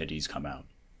regions' identities come out.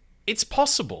 It's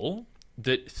possible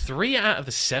that 3 out of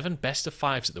the 7 best of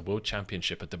 5s at the World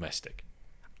Championship are domestic.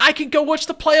 I can go watch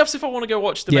the playoffs if I want to go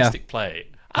watch domestic play.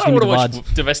 I don't want to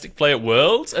watch domestic play at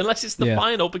Worlds unless it's the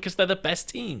final, because they're the best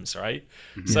teams, right?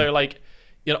 So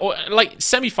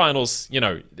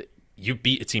semifinals, you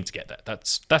beat a team to get there.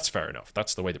 That's fair enough.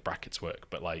 That's the way the brackets work.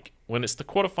 But when it's the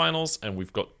quarterfinals and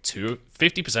we've got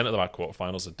 50% of our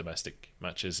quarterfinals are domestic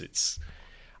matches,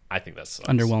 I think that's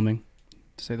underwhelming,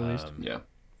 to say the least.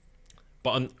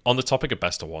 But on the topic of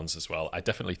best of ones as well, I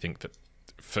definitely think that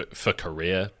for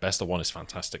Korea, best of one is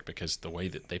fantastic, because the way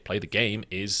that they play the game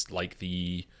is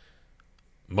the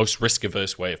most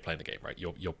risk-averse way of playing the game, right?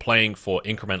 You're playing for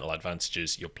incremental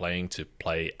advantages. You're playing to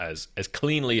play as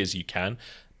cleanly as you can.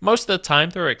 Most of the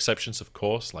time, there are exceptions, of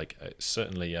course.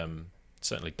 Certainly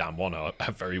Damwon are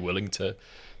very willing to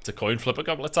coin flip a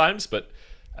couple of times, but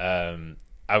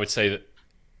I would say that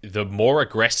the more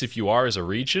aggressive you are as a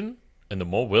region, and the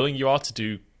more willing you are to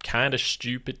do kind of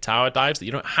stupid tower dives that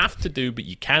you don't have to do, but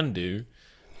you can do,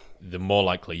 the more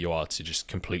likely you are to just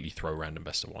completely throw random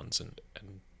best of ones and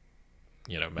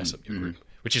mess up your group.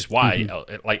 which is why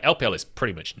like LPL is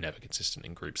pretty much never consistent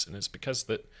in groups, and it's because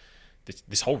that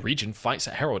this whole region fights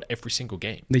at Herald every single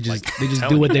game. They just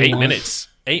do what they want.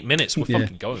 8 minutes, we're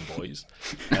fucking going, boys.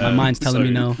 My mind's telling me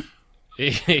no.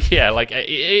 Yeah, like it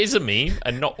is a meme,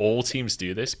 and not all teams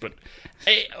do this, but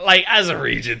like as a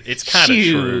region, it's kind of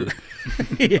true.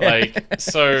 Like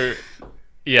so,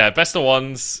 yeah, best of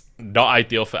ones not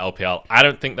ideal for LPL. I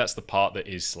don't think that's the part that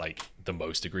is like the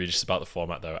most egregious about the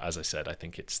format, though. As I said, I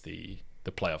think it's the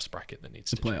playoffs bracket that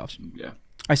needs to playoffs. Change. Yeah,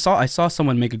 I saw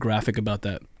someone make a graphic about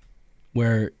that,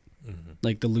 where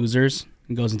like the losers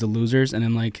goes into losers, and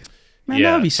I'm like, man,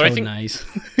 that would be so nice.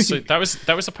 So that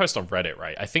was a post on Reddit,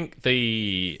 right? I think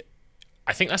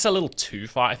that's a little too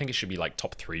far. I think it should be like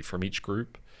top 3 from each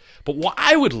group. But what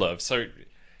I would love, so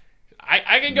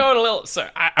I can go in a little. So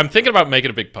I'm thinking about making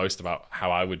a big post about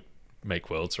how I would make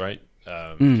worlds, right?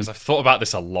 Because I've thought about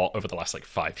this a lot over the last like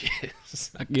 5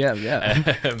 years. Yeah.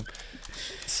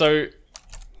 So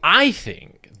I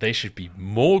think there should be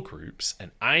more groups,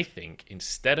 and I think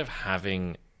instead of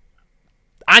having,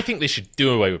 I think they should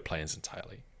do away with play-ins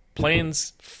entirely.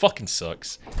 Play-ins fucking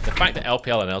sucks. The fact that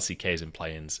LPL and LCK is in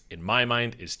play-ins, in my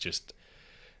mind, is just...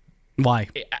 Why?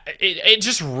 It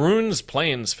just ruins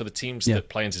play-ins for the teams that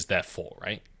play-ins is there for,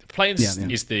 right? Play-ins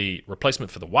is the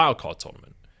replacement for the wildcard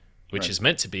tournament, which is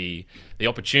meant to be the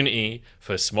opportunity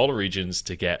for smaller regions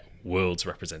to get Worlds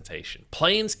representation.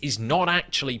 Play-ins is not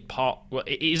actually part... Well,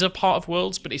 it is a part of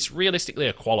Worlds, but it's realistically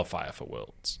a qualifier for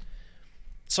Worlds.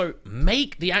 So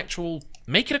make it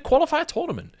a qualifier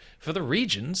tournament for the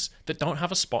regions that don't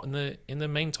have a spot in the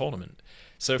main tournament.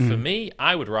 So for me,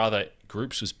 I would rather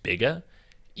groups was bigger.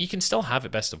 You can still have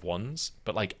it best of ones,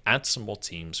 but like add some more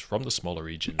teams from the smaller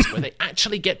regions where they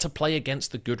actually get to play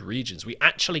against the good regions. We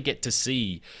actually get to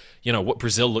see, what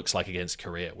Brazil looks like against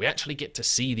Korea. We actually get to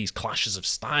see these clashes of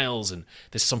styles, and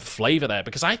there's some flavor there,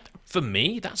 because for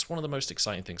me, that's one of the most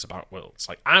exciting things about Worlds.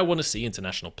 Like, I want to see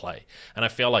international play, and I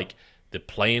feel like the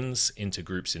play-ins into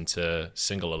groups into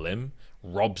single elim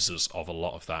robs us of a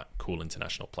lot of that cool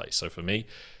international play. So for me,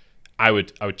 I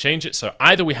would change it. So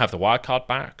either we have the wildcard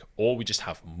back, or we just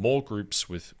have more groups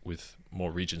with more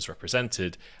regions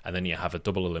represented, and then you have a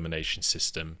double elimination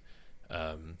system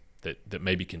that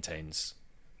maybe contains,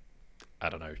 I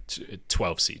don't know,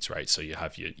 12 seeds, right? So you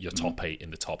have your top 8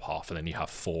 in the top half, and then you have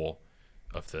 4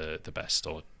 of the best,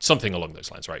 or something along those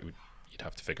lines, right? You'd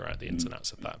have to figure out the ins and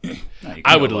outs of that. But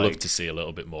I would love to see a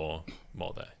little bit more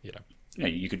there. Yeah,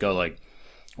 you could go like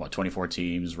 24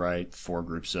 teams, right? 4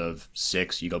 groups of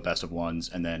 6. You go best of ones,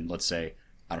 and then let's say,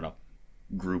 I don't know,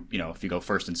 group. If you go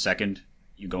first and second,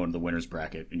 you go into the winners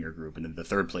bracket in your group, and then the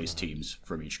third place teams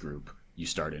from each group you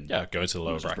start in. Yeah, go into the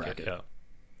lower bracket. Yeah,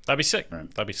 that'd be sick.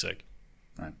 Right. That'd be sick.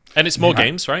 Right. And it's more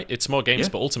games, right? It's more games,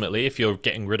 but ultimately, if you're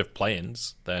getting rid of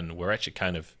play-ins, then we're actually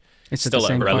kind of still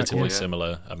at a relatively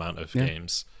similar amount of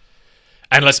games.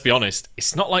 And let's be honest,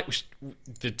 it's not like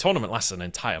the tournament lasts an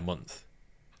entire month.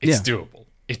 It's doable.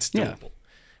 It's doable.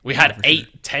 We had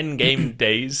 8-10 game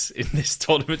days in this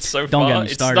tournament so far.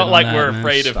 It's not like we're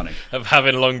afraid of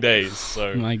having long days.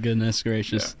 So my goodness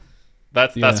gracious.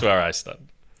 That's where I stand.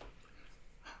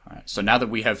 All right. So now that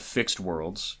we have fixed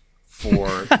Worlds for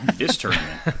this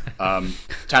tournament,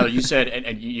 Tyler, you said,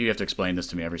 and you have to explain this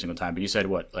to me every single time, but you said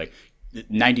what, like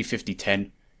 90, 50,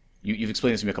 10? You've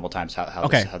explained this to me a couple of times how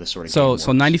this sort of game works.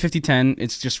 So 90, 50, 10,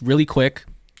 it's just really quick.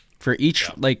 For each,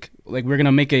 like we're going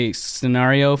to make a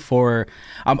scenario for...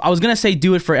 I was going to say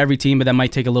do it for every team, but that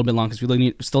might take a little bit long because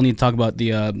we still need to talk about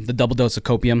the double dose of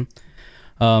copium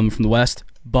from the West.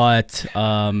 But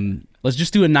let's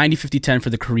just do a 90, 50, 10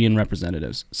 for the Korean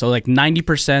representatives. So like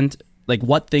 90%, like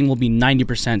what thing will be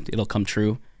 90% it'll come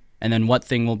true, and then what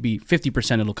thing will be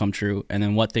 50% it'll come true, and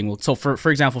then what thing will... So for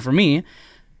example, for me,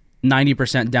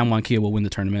 90% Damwon Kia will win the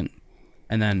tournament,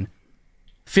 and then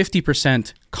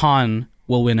 50% Khan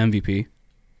will win MVP,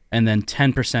 and then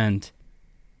 10%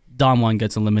 Damwon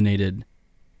gets eliminated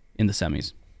in the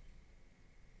semis.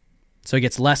 So it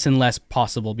gets less and less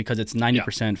possible because it's 90%,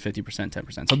 50%,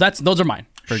 10%. So those are mine,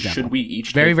 for example. Should we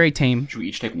each very tame. Should we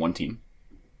each take one team?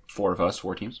 4 of us,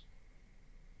 4 teams.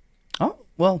 Oh,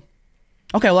 well.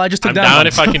 Okay, well I just took I'm that down one.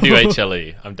 if I can do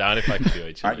HLE. I'm down if I can do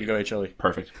HLE. All right, you go HLE.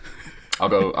 Perfect. I'll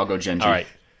go Genji. All right.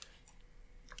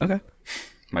 Okay.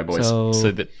 My boys. So All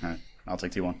right, I'll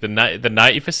take T1. The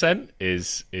 90%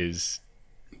 is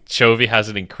Chovy has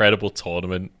an incredible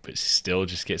tournament, but still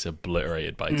just gets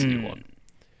obliterated by T1.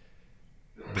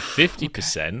 The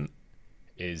 50%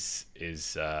 is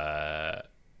I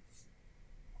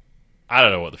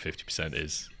don't know what the 50%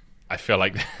 is. I feel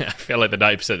like the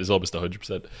 90% is almost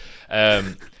 100%.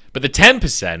 But the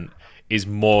 10% is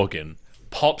Morgan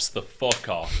pops the fuck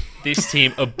off. This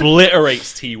team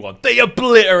obliterates T1. They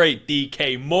obliterate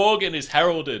DK. Morgan is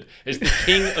heralded as the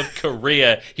king of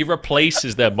Korea. He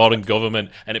replaces their modern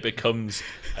government, and it becomes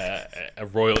a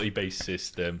royalty-based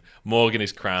system. Morgan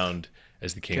is crowned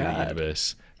as the king of the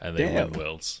universe, and they win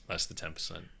worlds. That's the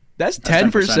 10%. That's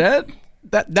 10%?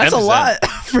 That's 10%. A lot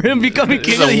for him becoming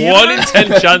king of the universe. There's a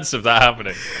 1 in 10 chance of that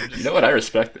happening. You know what? I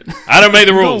respect it. I don't make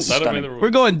the rules.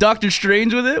 We're going Doctor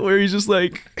Strange with it, where he's just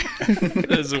like...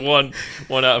 There's a one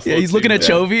out of 14. Yeah, he's looking at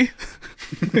Chovy.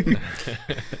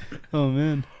 Oh,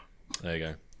 man. There you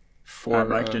go.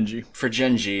 For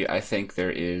Gen G, I think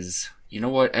there is... You know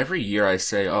what? Every year I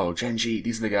say, oh, Gen G,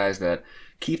 these are the guys that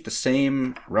keep the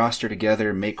same roster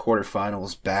together, make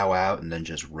quarterfinals, bow out, and then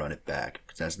just run it back.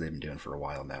 Because that's what they've been doing for a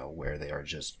while now, where they are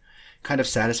just kind of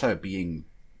satisfied with being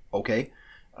okay.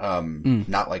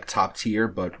 Not like top tier,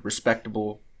 but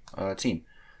respectable team.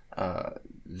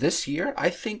 This year, I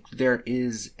think there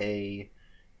is a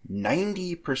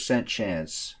 90%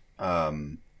 chance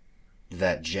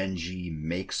that Gen G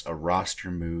makes a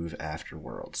roster move after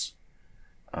Worlds.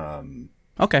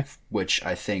 Okay. Which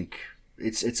I think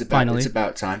it's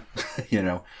about time, you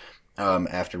know.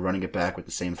 After running it back with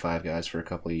the same 5 guys for a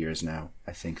couple of years now,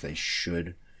 I think they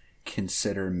should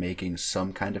consider making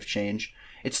some kind of change.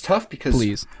 It's tough because,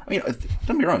 I mean, don't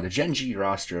get me wrong, the Gen G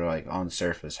roster, like, on the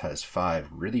surface has 5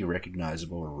 really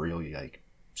recognizable, really, like,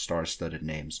 star-studded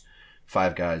names.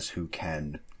 5 guys who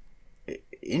can,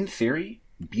 in theory,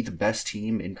 be the best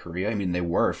team in Korea. I mean, they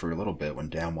were for a little bit when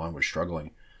Damwon was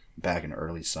struggling back in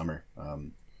early summer.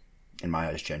 In my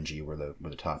eyes, Gen G were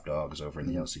the top dogs over in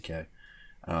the LCK.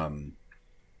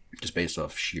 Just based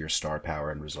off sheer star power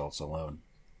and results alone.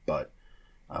 But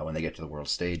when they get to the world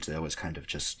stage, they always kind of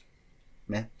just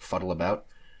fuddle about,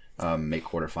 make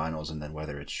quarterfinals, and then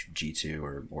whether it's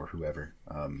G2 or whoever.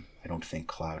 I don't think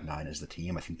Cloud9 is the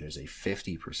team. I think there's a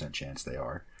 50% chance they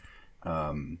are.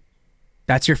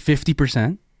 That's your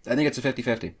 50%? I think it's a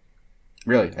 50-50.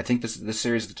 Really, I think this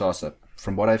series is a toss-up.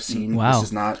 From what I've seen, wow. This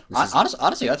is not...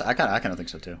 Honestly, I kind of think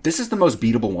so too. This is the most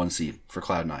beatable 1 seed for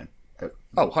Cloud9.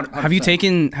 Oh, 100%. Have you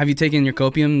taken your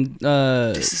copium?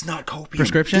 This is not copium.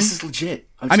 Prescription. This is legit.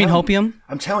 Hopium.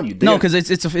 I'm telling you. No, because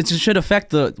it should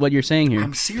affect what you're saying here.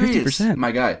 I'm serious. 50%.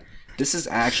 My guy, this is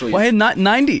actually. Why not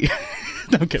 90?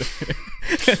 No, I'm kidding.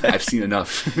 I've seen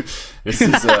enough. This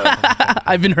is.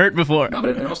 I've been hurt before. No,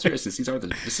 but in all seriousness,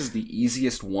 this is the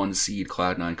easiest 1 seed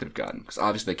Cloud9 could have gotten, because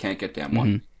obviously they can't get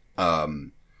Damwon.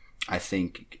 I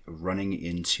think running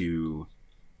into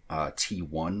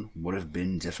T1 would have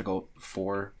been difficult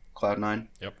for Cloud9.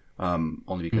 Yep.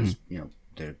 Only because you know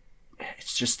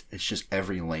it's just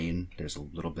every lane there's a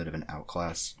little bit of an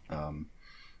outclass.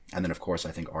 And then of course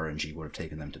I think RNG would have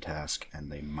taken them to task,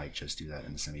 and they might just do that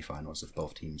in the semifinals if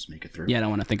both teams make it through. Yeah, I don't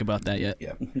want to think about that yet.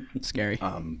 Yeah, it's scary.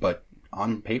 But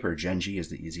on paper, Gen G is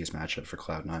the easiest matchup for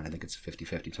Cloud9. I think it's a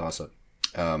 50-50 toss-up.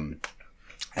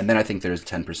 And then I think there's a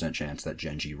 10% chance that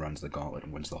Gen G runs the gauntlet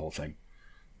and wins the whole thing.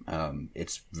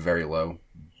 It's very low,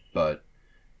 but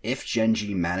if Gen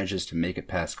G manages to make it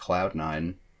past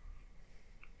Cloud9,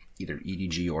 either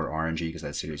EDG or RNG, because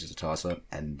that series is a toss-up,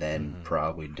 and then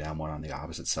probably Damwon on the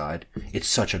opposite side, it's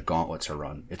such a gauntlet to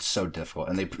run. It's so difficult,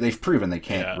 and they've proven they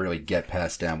can't really get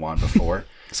past Damwon before.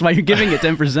 That's why you're giving it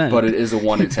 10%. But it is a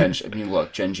 1 in 10. I mean,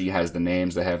 look, Gen G has the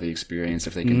names, they have the experience.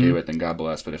 If they can do it, then God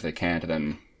bless. But if they can't,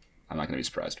 then I'm not going to be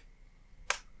surprised.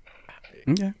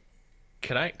 Okay.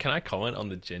 Can I comment on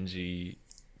the Gen G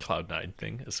Cloud9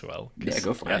 thing as well? Yeah,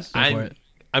 go for it.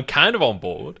 I'm kind of on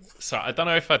board. So I don't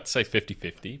know if I'd say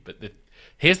 50-50, but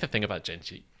here's the thing about Gen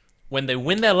G. When they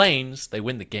win their lanes, they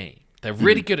win the game. They're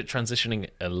really good at transitioning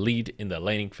a lead in their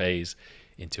laning phase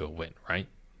into a win, right?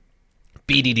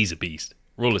 BDD's a beast.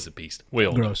 Ruler's a beast. We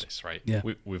all know this, right? Yeah.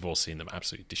 We've all seen them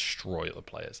absolutely destroy other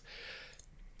players.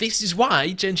 This is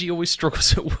why Gen G always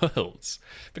struggles at Worlds.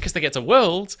 Because they get to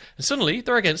Worlds, and suddenly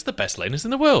they're against the best laners in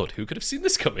the world. Who could have seen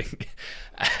this coming?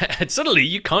 And suddenly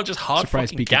you can't just hard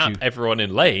fucking gap everyone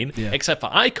in lane, except for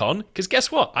Icon, because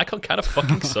guess what? Icon kind of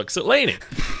fucking sucks at laning.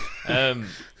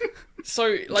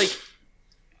 So, like,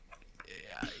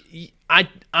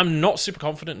 I'm not super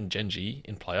confident in Gen G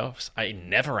in playoffs. I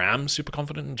never am super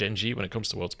confident in Gen G when it comes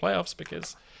to Worlds playoffs,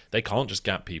 because they can't just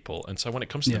gap people. And so when it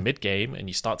comes to the mid game and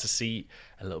you start to see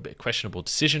a little bit of questionable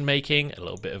decision making, a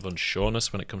little bit of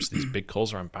unsureness when it comes to these big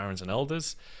calls around Barons and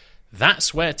Elders,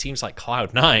 that's where teams like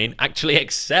Cloud9 actually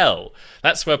excel.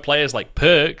 That's where players like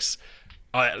Perkz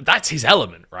that's his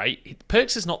element, right?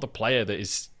 Perkz is not the player that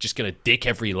is just going to dick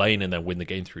every lane and then win the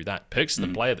game through that. Perkz is the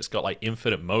player that's got like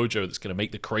infinite mojo, that's going to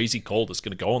make the crazy call, that's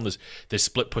going to go on this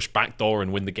split push backdoor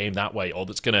and win the game that way, or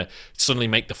that's going to suddenly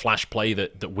make the flash play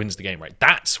that wins the game, right?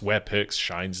 That's where Perkz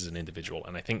shines as an individual,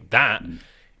 and I think that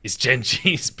is Gen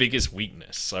G's biggest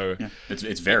weakness. So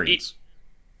it's variance.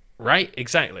 Right,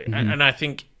 exactly. And I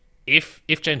think if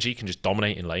Gen G can just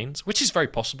dominate in lanes, which is very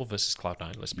possible versus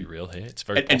Cloud9, let's be real here. It's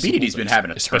very possible. And BDD's been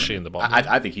having a especially in the bottom.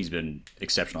 I think he's been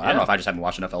exceptional. I don't know if I just haven't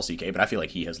watched enough LCK, but I feel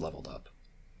like he has leveled up.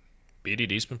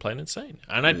 BDD's been playing insane.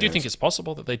 And I do think it's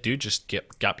possible that they do just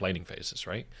get gap laning phases,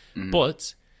 right?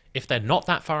 But if they're not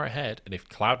that far ahead, and if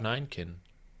Cloud9 can,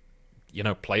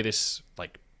 play this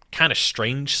like kind of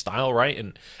strange style,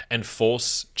 right? And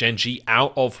force Gen G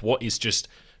out of what is just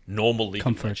normal League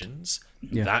of Legends,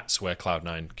 that's where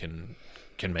Cloud9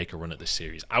 can make a run at this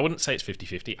series. I wouldn't say it's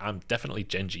 50-50. I'm definitely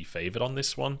Gen G favored on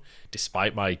this one,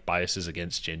 despite my biases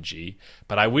against Gen G.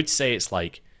 But I would say it's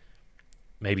like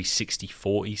maybe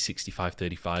 60-40,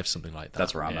 65-35, something like that.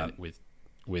 That's where I'm at.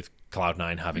 With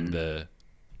Cloud9 having the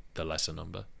lesser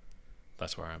number.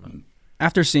 That's where I'm at.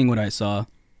 After seeing what I saw,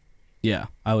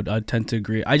 I'd tend to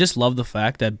agree. I just love the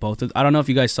fact that I don't know if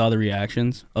you guys saw the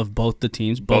reactions of both the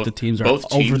teams. Both the teams are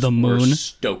over the moon. Were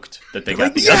stoked that they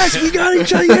got yes, we got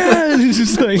each other. It's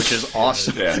just like, which is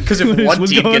awesome. Because if one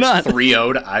team gets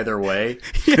 3-0'd either way,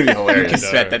 it's gonna be hilarious.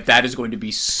 That is going to be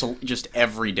just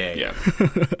every day. Yeah.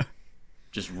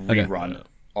 Just rerun. Okay.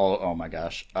 Oh my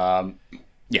gosh. I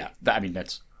mean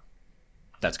that's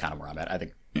kind of where I'm at. I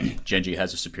think Gen G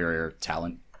has a superior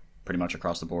talent pretty much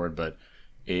across the board, but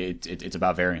it's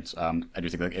about variance. I do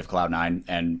think that if Cloud9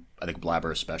 and I think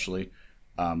Blabber especially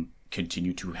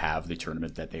continue to have the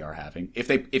tournament that they are having, if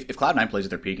Cloud9 plays at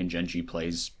their peak and Gen G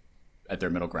plays at their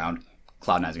middle ground,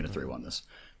 Cloud9 is going to 3-1 this.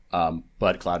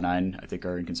 But Cloud9 I think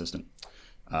are inconsistent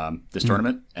this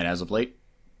tournament, and as of late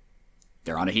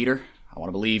they're on a heater. I want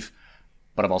to believe,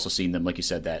 but I've also seen them, like you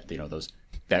said, that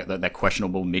that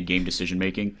questionable mid game decision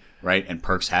making, right? And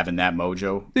Perkz having that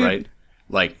mojo, right?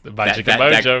 Like the magic of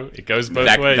mojo, it goes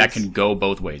both ways. That can go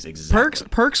both ways. Exactly.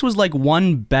 Perkz was like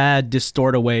one bad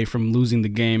distort away from losing the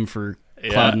game for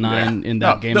Cloud9 in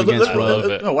that game against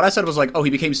Rogue. No, what I said was like, he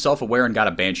became self-aware and got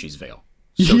a Banshee's Veil,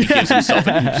 so he gives himself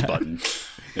an oops button.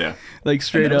 Yeah, like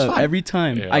straight up every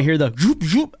time I hear the zoop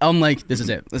zoop, I'm like, this is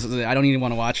it. I don't even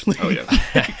want to watch. Oh yeah.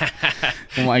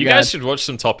 Oh my God. You guys should watch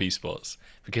some top esports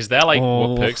because they're like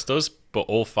what Perkz does, but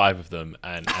all 5 of them,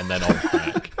 and then on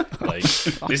back. Like,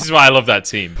 this is why I love that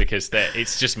team, because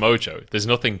it's just mojo. There's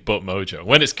nothing but mojo.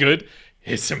 When it's good,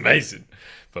 it's amazing.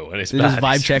 But when it's bad,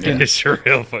 vibe checking. It's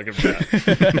real fucking bad.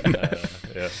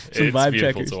 It's vibe beautiful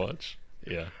checkers to watch.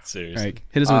 Yeah, seriously. All right,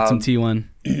 hit us with some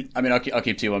T1. I mean, I'll keep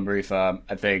T1 brief. I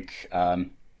think,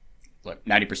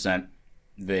 90%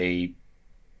 they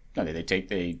take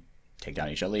down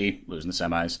HLE, lose in the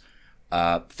semis.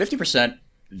 50%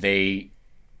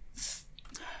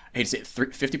 I hate to say it,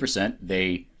 50%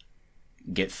 they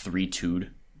get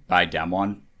 3-2'd by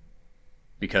Damwon,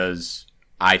 because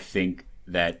I think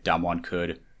that Damwon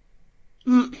could.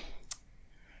 I don't know.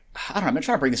 I'm gonna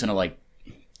try to bring this into like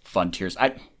fun tiers.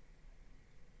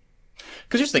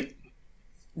 Because just like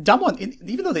Damwon,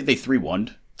 even though they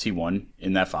 3-1'd T1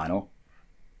 in that final,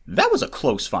 that was a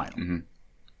close final. Mm-hmm.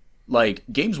 Like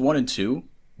games 1 and 2,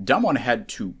 Damwon had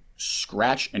to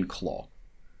scratch and claw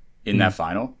in that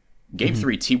final. Game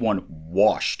 3, T1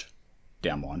 washed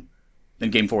Damwon. Then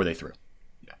game 4, they threw.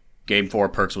 Yeah. Game 4,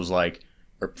 Perkz was like,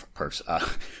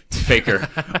 Faker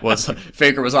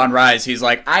was on Rise. He's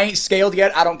like, I ain't scaled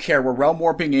yet. I don't care. We're realm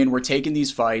warping in. We're taking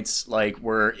these fights. Like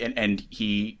and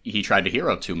he tried to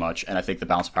hero too much. And I think the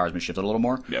balance of power has been shifted a little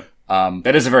more. Yeah.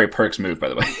 That is a very Perkz move, by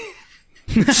the way.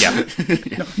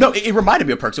 Yeah. No, it reminded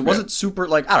me of Perkz. It wasn't super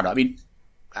like, I don't know. I mean,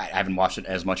 I haven't watched it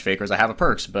as much Faker as I have of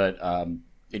Perkz, but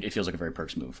it feels like a very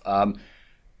Perkz move. I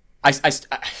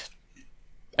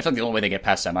feel like the only way they get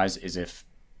past semis is if,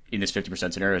 in this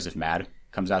 50% scenario, is if Mad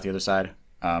comes out the other side.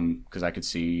 Because I could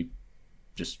see,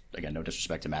 just, again, no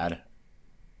disrespect to Mad,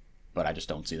 but I just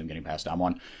don't see them getting past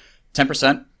Damwon.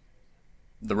 10%,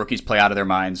 the rookies play out of their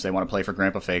minds. They want to play for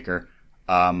Grandpa Faker.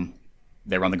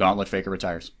 They run the gauntlet. Faker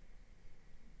retires.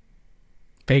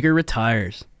 Faker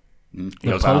retires. Mm-hmm.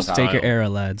 The post-Faker era,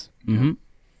 lads. Mm-hmm.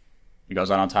 He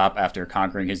goes out on top after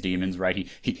conquering his demons, right?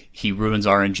 He ruins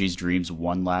RNG's dreams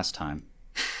one last time.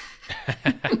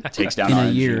 Takes down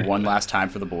RNG one last time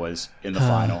for the boys in the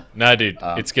final. No, dude,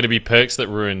 it's gonna be Perkz that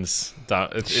ruins.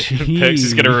 Perkz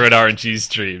is gonna ruin RNG's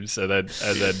dreams, and then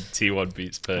T1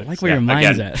 beats Perkz. I like where your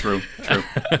mind's at. True.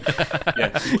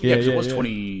 Yeah, it was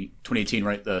 2018,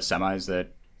 right? The semis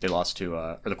that they lost to,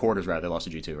 or the quarters rather, they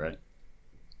lost to G2, right?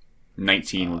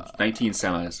 19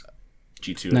 semis.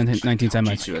 G2. 19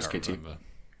 semis. G2 SKT.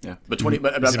 Yeah, but 20.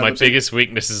 But this is my biggest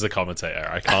weakness as a commentator.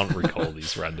 I can't recall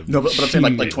these random. No, but I'm saying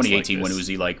like 2018 when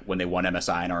Uzi when they won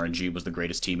MSI and RNG was the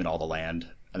greatest team in all the land,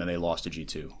 and then they lost to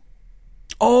G2.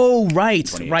 Oh right.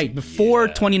 Before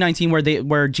 2019, where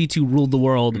G2 ruled the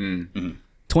world.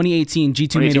 2018,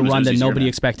 G2 made a run that nobody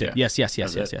expected. Yeah. Yes.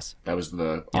 That was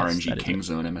the RNG King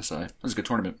Zone MSI. That was a good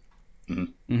tournament.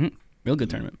 Real good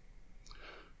tournament.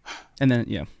 And then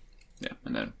Yeah,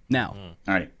 and then now.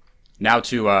 All right. Now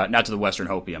to the Western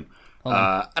Hopium,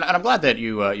 and I'm glad that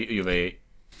you have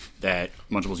that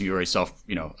Munchables, you are a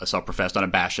self-professed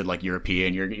unabashed like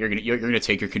European. You're gonna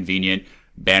take your convenient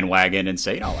bandwagon and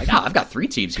say, I've got 3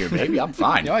 teams here, baby. I'm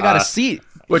fine. I got a seat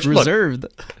which reserved.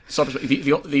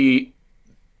 The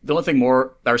only thing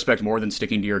I respect more than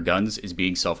sticking to your guns is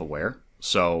being self-aware.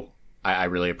 So I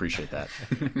really appreciate that.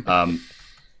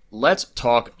 Let's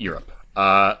talk Europe.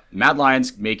 Mad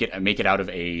Lions make it out of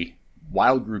a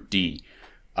wild Group D,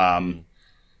 and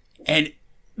it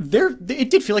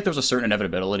did feel like there was a certain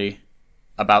inevitability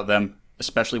about them,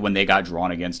 especially when they got drawn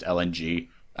against LNG.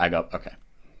 I go, okay,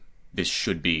 this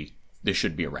should be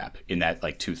a wrap in that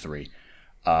 2-3,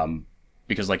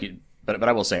 because but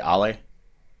I will say Ale,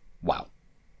 wow,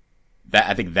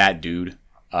 I think that dude,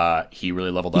 he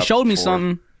really leveled up. He showed me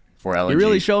something. For LNG. He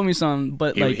really showed me something,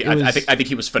 but I think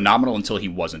he was phenomenal until he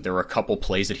wasn't. There were a couple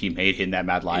plays that he made in that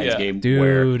Mad Lions game, dude,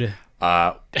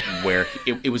 where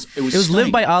it was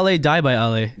live by Ale, die by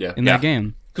Ale in that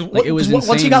game. It was insane.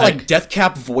 Once you got Death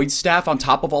Cap Void Staff on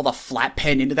top of all the flat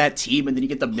pen into that team, and then you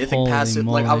get the Mythic pass.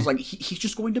 I was like, he's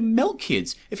just going to melt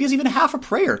kids. If he has even half a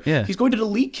prayer, he's going to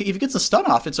delete. If he gets the stun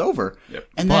off, it's over. Yep.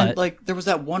 And then there was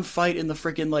that one fight in the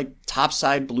freaking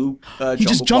topside blue. He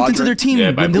just jumped into their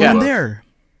team when they were there.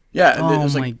 Yeah. Oh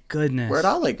my goodness. Where'd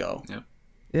Ale go?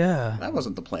 Yeah. That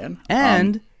wasn't the plan.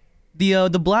 And the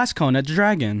blast cone at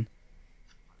Dragon,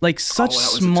 such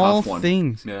small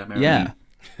things. Yeah.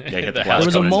 There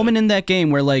was a moment in that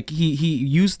game where he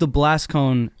used the blast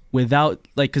cone without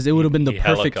because it would have been the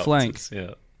perfect flank.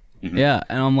 Yeah,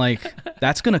 and I'm like,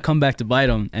 that's gonna come back to bite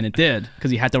him, and it did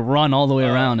because he had to run all the way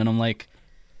around, and I'm like,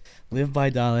 live by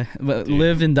Dale, but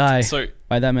live and die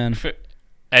by that man.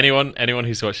 Anyone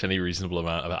who's watched any reasonable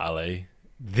amount of Ale,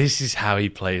 this is how he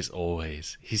plays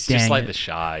always. He's just like the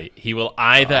Shy. He will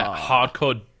either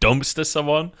hardcore dumpster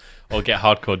someone or get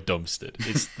hardcore dumpstered.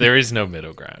 There is no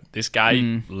middle ground. This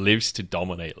guy lives to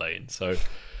dominate lane. So,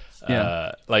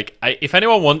 if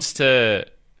anyone wants to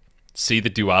see the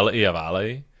duality of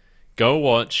Ale, go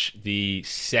watch the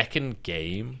second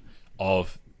game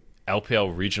of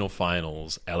LPL Regional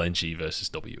Finals LNG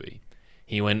versus WE.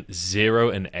 He went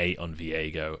 0-8 on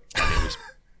Viego, and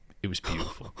it was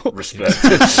beautiful. Respect.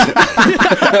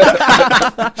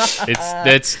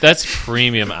 That's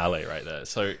premium Ale right there.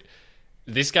 So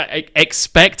this guy,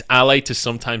 expect Ale to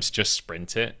sometimes just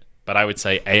sprint it, but I would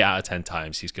say 8 out of 10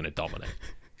 times he's going to dominate.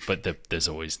 But there's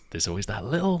always that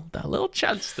little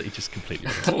chance that he just completely.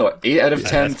 I don't know. 8 out of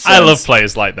 10. I love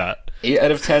players like that. 8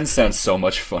 out of 10 sounds so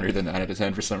much funnier than 9 out of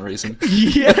 10 for some reason.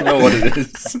 I don't know what it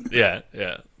is. Yeah.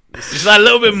 It's just that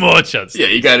little bit more chance. Yeah,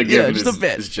 you gotta give him just a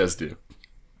bit. his just due.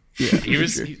 Yeah,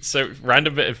 so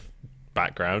random bit of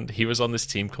background. He was on this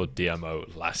team called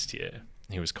DMO last year.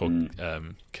 He was called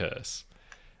Curse.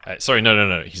 Sorry,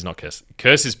 no, he's not Curse.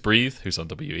 Curse is Breathe, who's on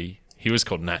WE. He was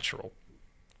called Natural,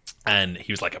 and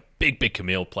he was a big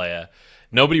Camille player.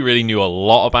 Nobody really knew a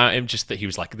lot about him, just that he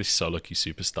was this solo queue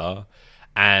superstar,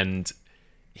 and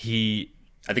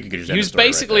I think you could just. He was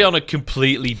basically on a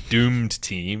completely doomed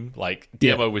team.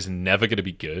 DMO was never going to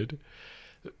be good,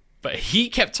 but he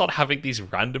kept on having these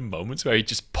random moments where he'd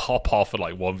just pop off at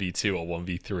 1v2 or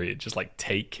 1v3 and just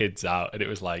take kids out, and it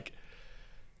was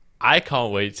I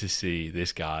can't wait to see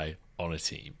this guy on a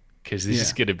team because this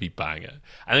is going to be banger.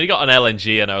 And then he got on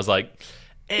LNG, and I was like,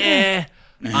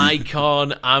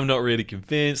 Icon, I'm not really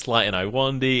convinced. Light and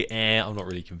I1D, I'm not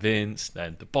really convinced.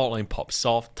 Then the bot lane pops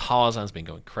off. Tarzan's been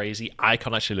going crazy.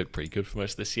 Icon actually looked pretty good for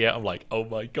most of this year. I'm like, oh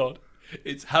my god,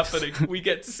 it's happening. We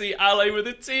get to see Ale with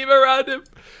a team around him.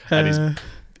 And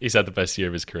he's had the best year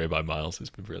of his career by miles. It's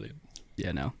been brilliant.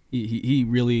 Yeah, no. He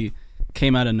really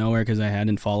came out of nowhere because I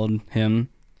hadn't followed him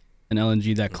and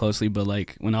LNG that closely. But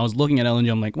when I was looking at LNG,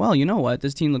 I'm like, well, you know what?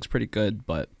 This team looks pretty good,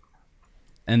 but...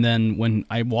 And then when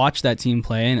I watched that team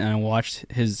play and I watched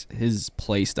his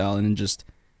play style and just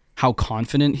how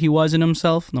confident he was in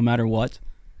himself, no matter what,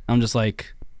 I'm just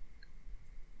like,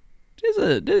 this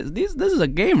is a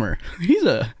gamer. He's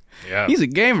a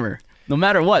gamer, no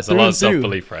matter what. There's a lot of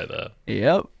self-belief right there.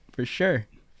 Yep, for sure.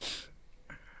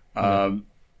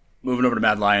 Moving over to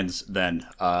Mad Lions, then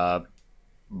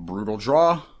brutal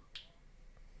draw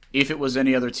if it was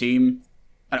any other team,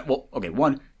 well, okay,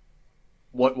 one,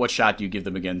 what shot do you give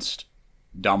them against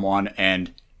Damwon,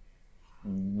 and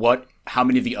how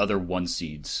many of the other 1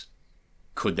 seeds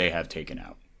could they have taken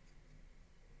out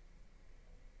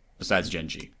besides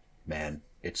Gen.G? Man,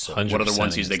 it's so. What other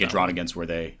 1 seeds they get drawn against where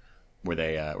they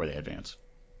advance?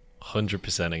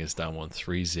 100% against Damwon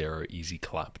 3-0 easy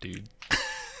clap, dude.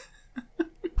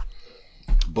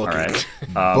 Book All it.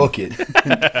 right. Book it.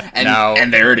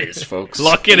 and there it is, folks.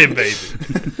 Lock it in, baby.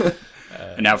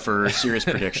 And now for serious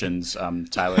predictions,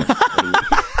 Tyler. What do you...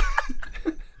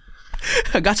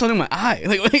 I got something in my eye.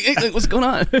 Like what's going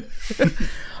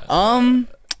on?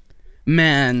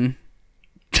 Man.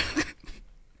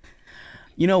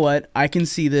 You know what? I can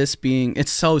see this being.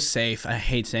 It's so safe. I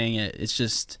hate saying it. It's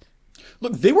just.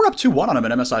 Look, they were up 2-1 on them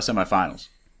in MSI semifinals.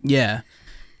 Yeah,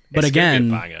 but It's again,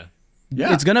 gonna be a banger.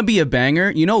 Yeah, it's gonna be a banger.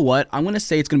 You know what? I'm gonna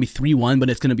say it's gonna be 3-1, but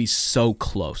it's gonna be so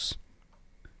close.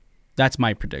 That's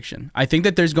my prediction. I think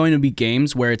that there's going to be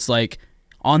games where it's like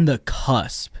on the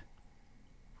cusp,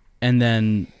 and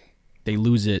then they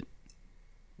lose it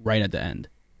right at the end.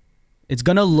 It's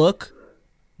gonna look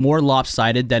more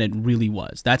lopsided than it really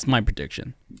was. That's my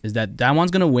prediction. Is that one's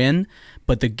gonna win,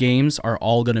 but the games are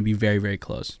all gonna be very, very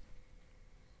close.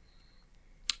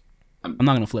 I'm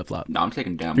not gonna flip flop. No, I'm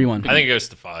taking down 3-1. I think it goes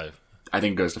to 5. I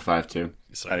think it goes to 5 too.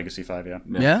 So, I think it's C5. Yeah.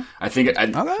 Yeah? I think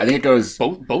it goes.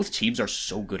 Both teams are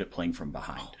so good at playing from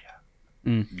behind.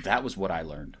 That was what I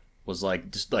learned. Was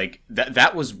like just like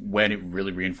that was when it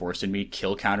really reinforced in me.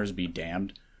 Kill counters be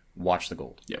damned. Watch the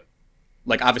gold. Yep.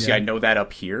 Like obviously I know that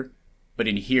up here, but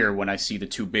in here when I see the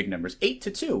 2 big numbers,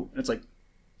 8-2, and it's like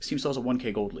this team still has a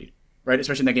 1K gold lead, right?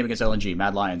 Especially in that game against LNG,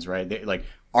 Mad Lions, right? Like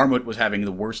Armut was having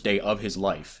the worst day of his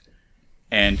life.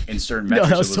 And in certain metrics,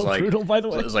 that was it was so like, brutal, by the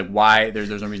way. It was like, why? There's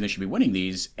no reason they should be winning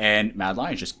these. And Mad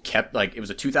Lions just kept, like, it was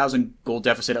a 2,000 gold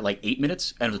deficit at, like, 8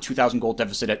 minutes, and it was a 2,000 gold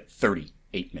deficit at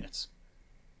 38 minutes.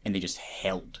 And they just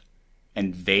held.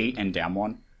 And they and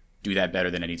Damwon do that better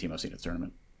than any team I've seen at the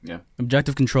tournament. Yeah.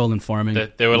 Objective control and farming.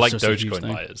 they were is like just a huge Dogecoin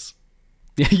thing. buyers.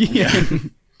 Yeah.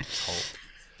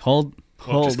 Hold.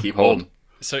 Just keep holding.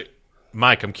 So,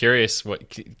 Mike, I'm curious.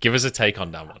 Give us a take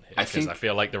on Damwon here, because I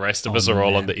feel like the rest of us are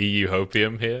all on the EU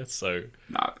hopium here. So,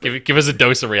 give us a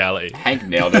dose of reality. Hank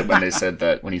nailed it when he said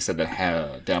that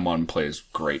Damwon plays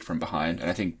great from behind, and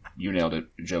I think you nailed it,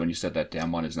 Joe, when you said that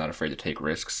Damwon is not afraid to take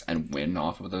risks and win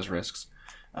off of those risks.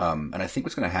 And I think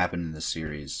what's going to happen in this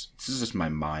series, this is just my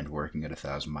mind working at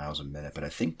 1,000 miles a minute, but I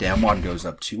think Damwon goes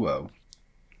up 2-0,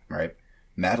 right?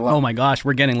 Oh my gosh,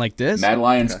 we're getting like this? Mad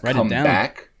Lions Write it come down.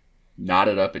 back, knot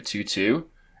it up at 2-2,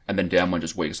 and then Damwon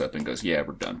just wakes up and goes, "Yeah,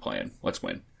 we're done playing. Let's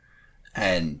win."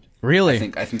 And Really? I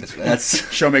think that's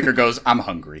Showmaker goes, I'm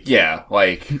hungry. yeah,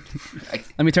 like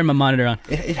Let me turn my monitor on.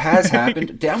 It has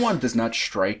happened. Damwon does not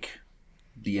strike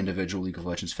the individual League of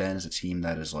Legends fan as a team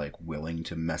that is like willing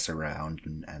to mess around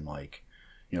and like,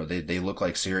 you know, they look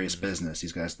like serious business.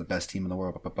 These guys are the best team in the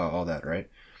world, all that, right?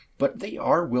 But they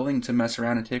are willing to mess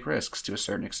around and take risks to a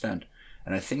certain extent.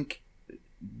 And I think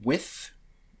with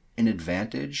an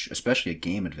advantage, especially a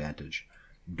game advantage,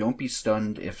 don't be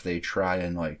stunned if they try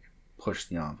and like push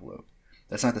the envelope.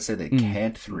 That's not to say they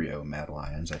can't 3-0 Mad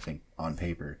Lions. I think on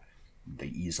paper they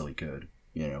easily could.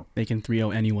 You know, They can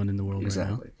 3-0 anyone in the world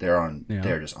exactly. right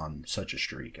They're just on such a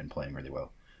streak and playing really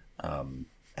well, and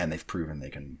they've proven they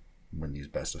can win these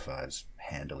best of fives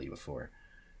handily before.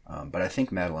 But I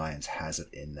think Mad Lions has it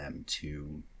in them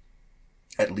to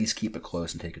at least keep it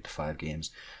close and take it to 5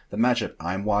 games. The matchup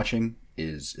I'm watching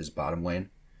is bottom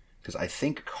lane, because I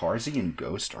think Carzzy and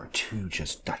Ghost are 2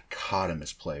 just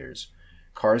dichotomous players.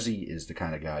 Carzzy is the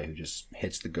kind of guy who just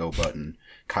hits the go button.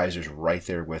 Kaiser's right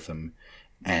there with him,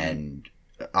 and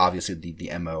obviously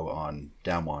the MO on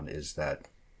Damwon is that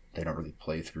they don't really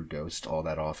play through Ghost all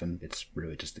that often. It's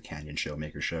really just the Canyon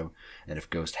Showmaker show. And if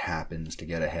Ghost happens to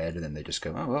get ahead, then they just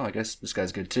go, oh, well, I guess this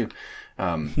guy's good too.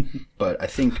 But I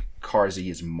think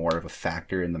Carzzy is more of a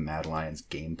factor in the Mad Lions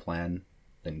game plan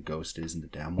than Ghost is in the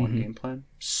Damwon game plan.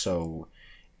 So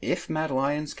if Mad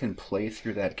Lions can play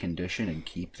through that condition and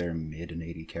keep their mid and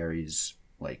 80 carries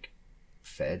like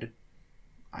fed,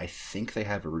 I think they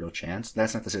have a real chance.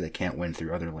 That's not to say they can't win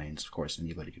through other lanes. Of course,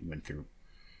 anybody can win through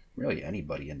really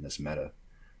anybody in this meta.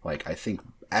 Like, I think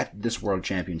at this World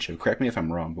Championship, correct me if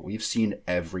I'm wrong, but we've seen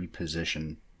every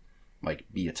position like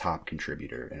be a top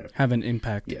contributor and Have an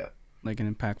impact. yeah. Like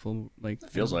an impactful, like.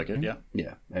 Feels like it, yeah.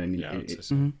 Yeah, I mean, Yeah, I would say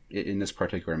so. in this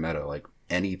particular meta, like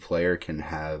any player can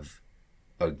have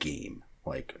a game,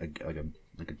 like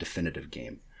a definitive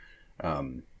game.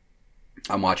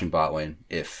 I'm watching bot lane.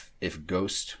 If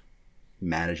Ghost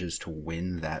manages to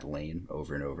win that lane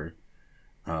over and over,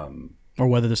 Or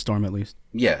weather the storm, at least.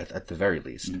 Yeah, at the very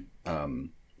least.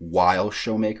 While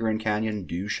Showmaker and Canyon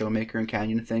do Showmaker and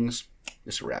Canyon things,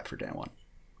 it's a wrap for Damwon.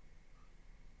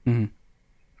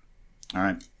 All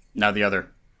right. Now the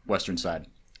other Western side.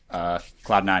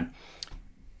 Cloud9.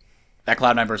 That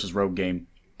Cloud9 versus Rogue game,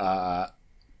 to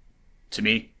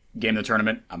me, game of the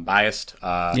tournament. I'm biased.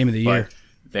 Game of the year.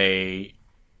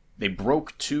 They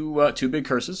broke two big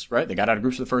curses, right? They got out of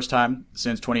groups for the first time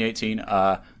since 2018.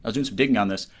 I was doing some digging on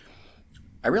this.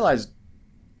 I realized,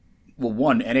 well,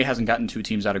 one, NA hasn't gotten 2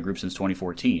 teams out of groups since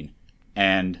 2014,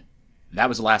 and that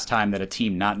was the last time that a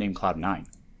team not named Cloud9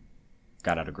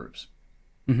 got out of groups.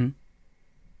 In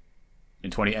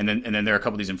 20, and then there are a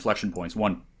couple of these inflection points.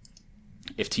 One,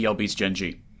 if TL beats Gen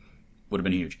G, would have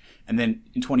been huge. And then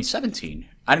in 2017,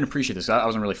 I didn't appreciate this. I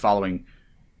wasn't really following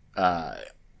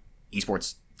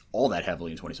esports all that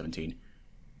heavily in 2017.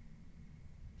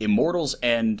 Immortals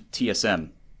and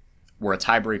TSM were a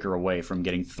tiebreaker away from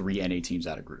getting 3 NA teams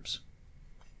out of groups.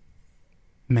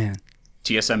 Man.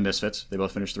 TSM Misfits, they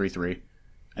both finished 3-3.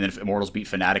 And then if Immortals beat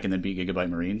Fnatic and then beat Gigabyte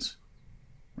Marines,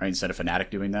 right, instead of Fnatic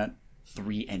doing that,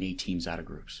 3 NA teams out of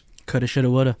groups. Coulda, shoulda,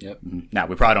 woulda. Yep. Now,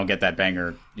 we probably don't get that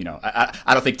banger. You know,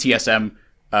 I don't think TSM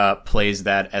plays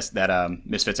that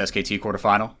Misfits SKT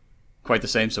quarterfinal quite the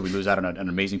same, so we lose out on an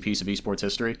amazing piece of esports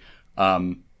history.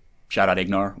 Shout out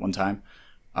Ignar one time.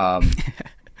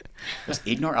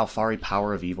 Ignar, Alphari,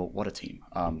 Power of Evil. What a team.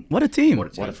 What a team. What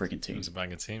a freaking team. It was a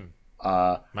banger team.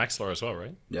 Maxlor as well,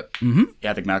 right? Yep.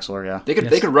 Yeah, I think Maxlor, yeah.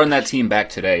 They could run that team back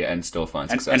today and still find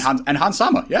success. And Hans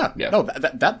Sama, yeah. Yeah. No,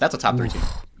 that's a top 3 team.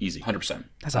 Easy. 100%.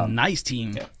 That's a nice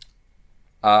team.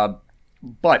 Yeah.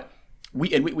 But we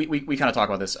kind of talk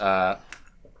about this.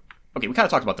 Okay, we kind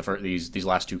of talked about these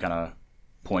last 2 kind of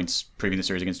points previewing the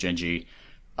series against Gen G.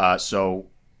 So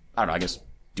I don't know. I guess,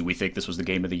 do we think this was the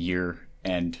game of the year?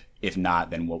 And if not,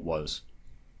 then what was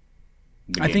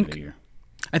the game of the year?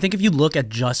 I think if you look at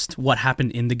just what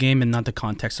happened in the game and not the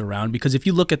context around, because if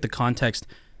you look at the context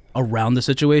around the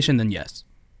situation, then yes,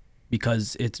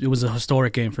 because it was a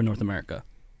historic game for North America,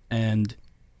 and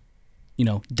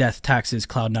death taxes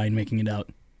Cloud9 making it out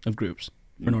of groups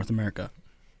for North America,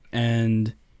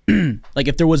 and like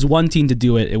if there was one team to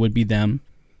do it, it would be them.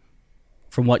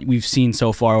 From what we've seen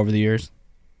so far over the years,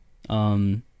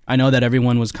 I know that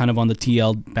everyone was kind of on the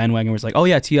TL bandwagon. Was like, oh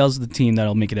yeah, TL's the team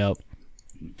that'll make it out.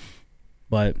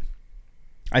 But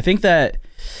I think that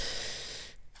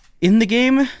in the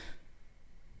game,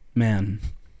 man,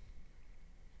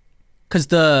 because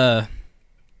the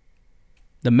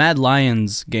Mad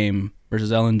Lions game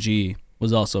versus LNG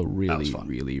was also really,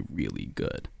 really, really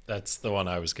good. That's the one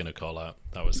I was going to call out.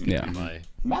 That was going to be my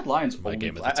Mad Lions.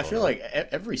 game of the I feel like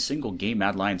every single game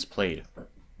Mad Lions played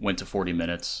went to 40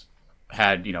 minutes.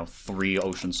 Had 3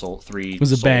 Ocean Soul, 3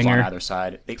 was a souls banger on either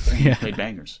side. They only played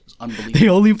bangers. It's unbelievable. They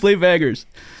only play bangers.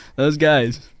 Those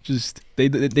guys just they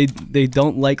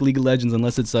don't like League of Legends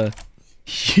unless it's a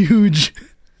huge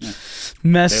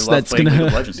mess They love that's playing gonna. League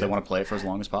of Legends. They want to play it for as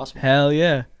long as possible. Hell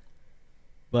yeah.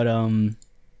 But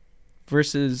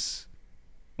versus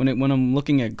when I'm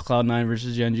looking at Cloud9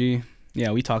 versus Gen G,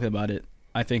 yeah, we talked about it.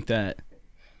 I think that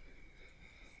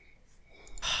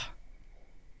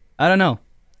I don't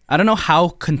know how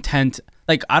content.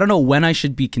 Like, I don't know when I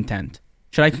should be content.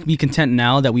 Should I be content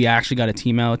now that we actually got a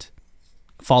team out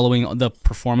following the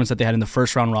performance that they had in the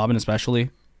first round robin, especially?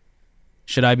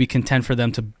 Should I be content for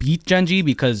them to beat Gen G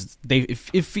because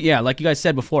if like you guys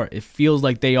said before, it feels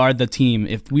like they are the team.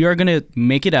 If we are gonna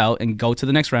make it out and go to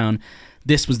the next round,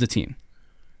 this was the team.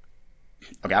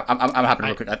 Okay, I'm happy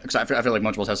real quick because I feel like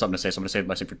Munchables has something to say, so I'm going to save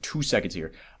myself for 2 seconds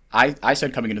here. I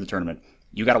said coming into the tournament,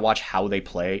 you got to watch how they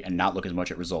play and not look as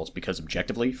much at results because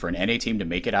objectively, for an NA team to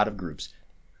make it out of groups,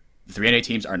 the 3 NA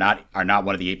teams are not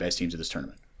one of the 8 best teams of this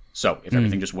tournament. So if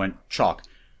everything just went chalk,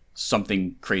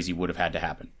 something crazy would have had to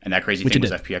happen, and that crazy thing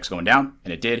was FPX going down,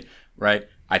 and it did. Right?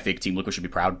 I think Team Liquid should be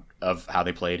proud of how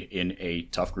they played in a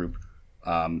tough group.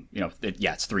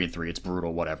 It's 3-3, it's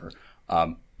brutal, whatever.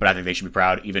 But I think they should be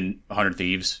proud. Even 100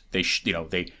 Thieves, they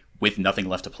with nothing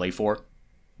left to play for,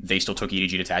 they still took EDG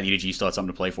to tag. EDG still had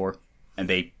something to play for, and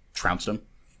they trounced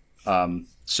them.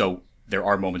 So there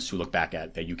are moments to look back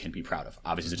at that you can be proud of.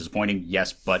 Obviously, it's disappointing,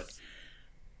 yes, but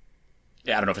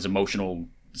I don't know if it's emotional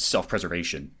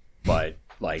self-preservation, but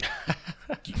like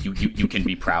you can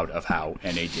be proud of how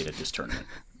NA did at this tournament.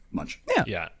 Munch.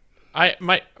 Yeah.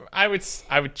 I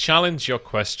would challenge your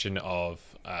question of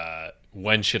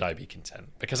when should I be content?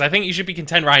 Because I think you should be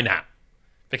content right now.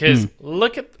 Because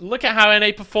look at how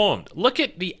NA performed. Look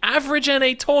at the average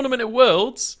NA tournament at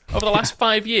Worlds over the last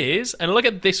 5 years, and look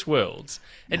at this Worlds,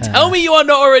 and tell me you are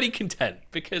not already content.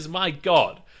 Because my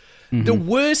God, The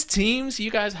worst teams you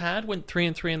guys had went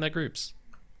 3-3 in their groups.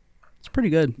 It's pretty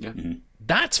good. Yeah.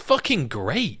 That's fucking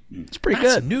great. It's pretty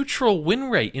That's good. neutral win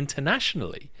rate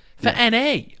internationally for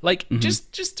NA. Like,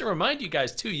 just to remind you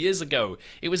guys, 2 years ago,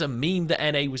 it was a meme that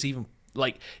NA was even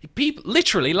like people.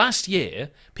 Literally last year,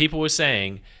 people were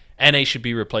saying NA should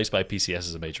be replaced by PCS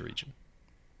as a major region.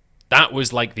 That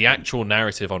was like the actual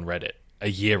narrative on Reddit a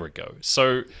year ago.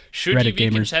 So should Reddit you be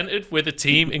gamers. contented with a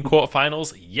team in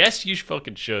quarterfinals? Yes, you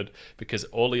fucking should, because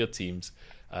all of your teams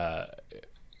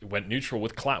went neutral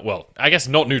with Cloud. Well, I guess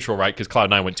not neutral, right? Because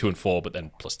Cloud9 went 2-4, but then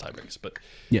plus tiebreakers. But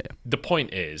Yeah. the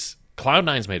point is,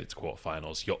 Cloud9's made it to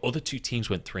quarterfinals. Your other two teams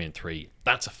went 3-3.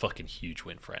 That's a fucking huge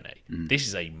win for NA. This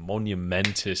is a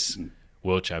monumentous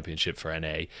world championship for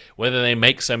NA. Whether they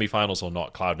make semifinals or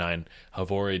not, Cloud9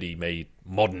 have already made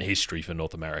modern history for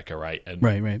North America, right? And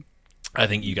Right. I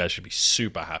think you guys should be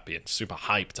super happy and super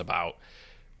hyped about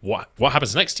what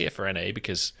happens next year for NA,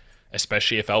 because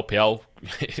especially if LPL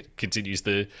continues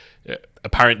the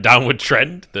apparent downward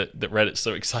trend that Reddit's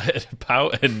so excited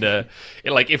about, and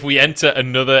if we enter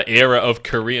another era of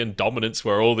Korean dominance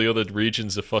where all the other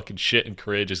regions are fucking shit and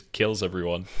Korea just kills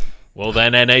everyone, well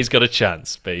then NA's got a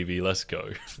chance, baby. Let's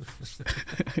go.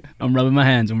 I'm rubbing my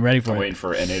hands. I'm ready for I'm it. waiting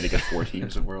for NA to get 4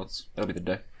 teams of Worlds. That'll be the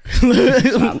day.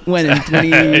 When in 20,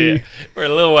 Yeah, we're a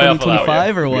little way off of that.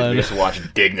 2025 or We what? just watch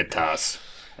Dignitas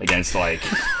against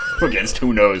against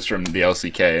who knows from the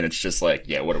LCK, and it's just like,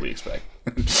 yeah, what do we expect?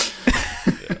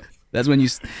 That's when you.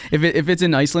 If it's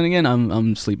in Iceland again,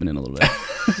 I'm sleeping in a little bit.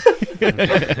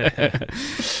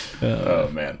 Oh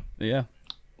man. Yeah.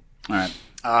 All right.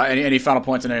 Any final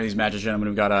points on any of these matches, gentlemen?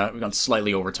 We've gone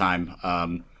slightly over time.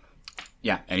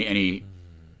 Any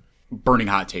burning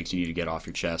hot takes you need to get off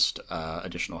your chest?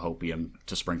 Additional hopium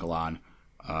to sprinkle on.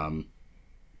 I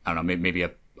don't know. Maybe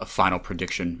a final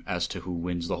prediction as to who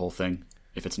wins the whole thing.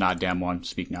 If it's not Damwon,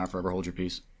 speak now, forever hold your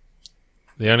peace.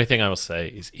 The only thing I will say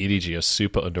is EDG are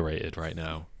super underrated right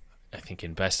now. I think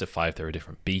in best of 5 they're a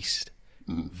different beast.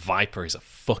 Viper is a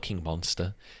fucking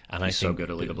monster, and He's I so think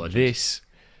good at League of that Legends.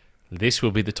 this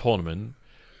will be the tournament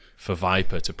for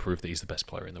Viper to prove that he's the best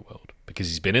player in the world, because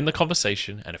he's been in the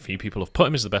conversation and a few people have put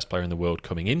him as the best player in the world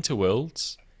coming into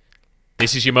Worlds.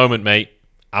 This is your moment, mate.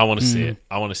 I want to see it.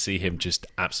 I want to see him just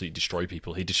absolutely destroy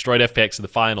people. He destroyed FPX in the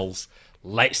finals.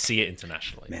 Let's see it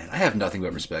internationally. Man, I have nothing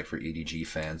but respect for EDG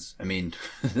fans. I mean,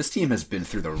 this team has been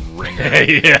through the ringer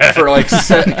Yeah. For ever since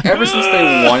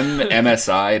they won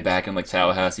MSI back in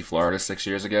Tallahassee, Florida 6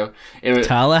 years ago.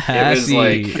 Tallahassee. It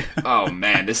was like, oh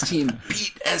man, this team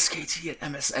beat SKT at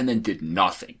MSI and then did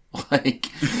nothing.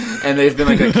 And they've been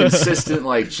a consistent,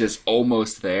 just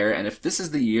almost there. And if this is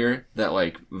the year that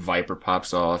Viper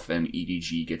pops off and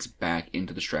EDG gets back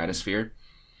into the stratosphere,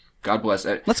 God bless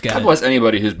it. God bless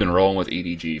anybody who's been rolling with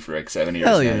EDG for 7 years.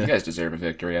 Hell now. yeah. You guys deserve a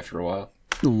victory after a while.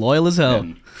 Loyal as hell.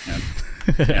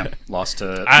 Yeah. Lost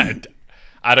to.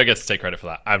 I don't get to take credit for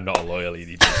that. I'm not a loyal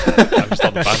EDG fan. I'm just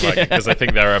on the bandwagon because I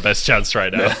think they're our best chance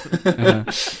right now.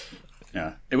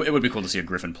 Yeah, it would be cool to see a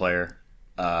Griffin player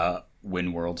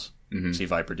win Worlds. See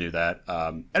Viper do that.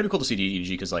 And it'd be cool to see EDG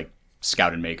because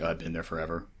Scout and Mako have been there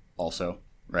forever. Also,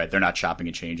 right? They're not chopping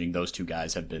and changing. Those two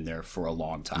guys have been there for a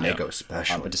long time. Mako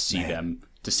especially. But to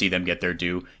see them get their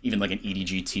due, even an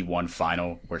EDG T1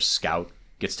 final where Scout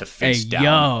gets to face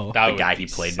down the guy he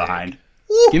played behind.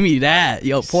 Give me that.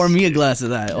 Yo, pour me a glass of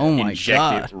that. Oh my Inject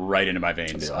god. it right into my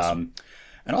veins. Awesome.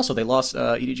 And also, they lost.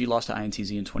 EDG lost to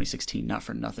INTZ in 2016. Not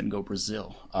for nothing. Go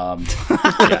Brazil. I don't know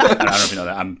if you know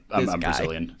that. I'm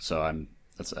Brazilian, so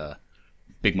that's a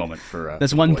big moment for.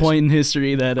 That's for one boys. point in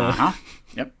history that.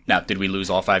 Yep. Now, did we lose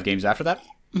all 5 games after that?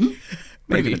 Pretty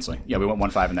Maybe. convincingly. Yeah, we went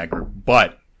 1-5 in that group,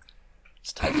 but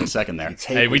it's tight for a second there.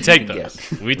 Hey, we take those.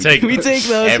 We take We those. take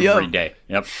those. Every day.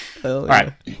 Yep. All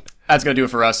right. That's going to do it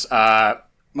for us.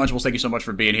 Munchables, thank you so much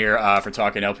for being here, for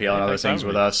talking LPL and other thanks for things having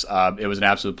with me. us. It was an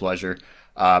absolute pleasure.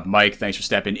 Mike, thanks for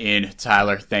stepping in.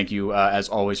 Tyler, thank you, as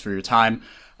always, for your time.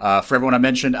 For everyone I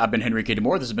mentioned, I've been Henrique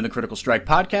Demore. This has been the Critical Strike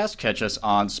Podcast. Catch us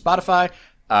on Spotify,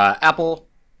 Apple.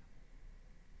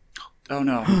 Oh,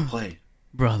 no. Play.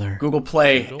 Brother. Google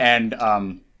Play and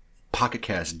Pocket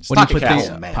Cast. What do you Pocket put Cast.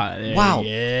 the man. Wow.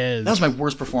 Yes. that was my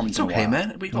worst performance in a Okay, while.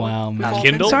 man. Wow, man.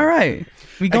 Kindle? It's all right.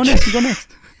 We go next. We go next.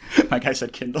 My guy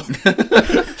said Kindle.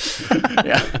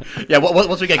 yeah.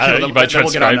 Once we get Kindle, you might then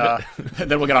we'll get on. transcribe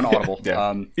Then we'll get on Audible.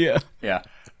 Yeah. Yeah.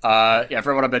 For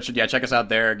everyone I mentioned, check us out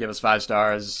there. Give us 5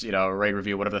 stars, rate,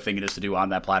 review, whatever the thing it is to do on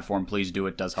that platform. Please do.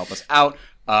 It does help us out.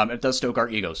 It does stoke our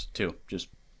egos, too. Just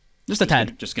Just a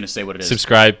tad. going to say what it is.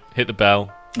 Subscribe, hit the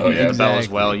bell, Oh yeah. Hit the bell as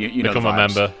well. You know become the a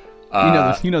vibes. member.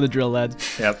 You know the drill,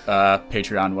 lads. Yep.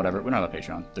 Patreon, whatever. We don't have a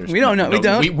Patreon. We don't know. We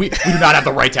don't. We do not have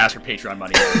the right to ask for Patreon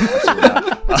money.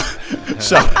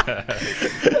 So,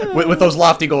 with those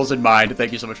lofty goals in mind,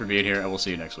 thank you so much for being here, and we'll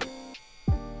see you next week.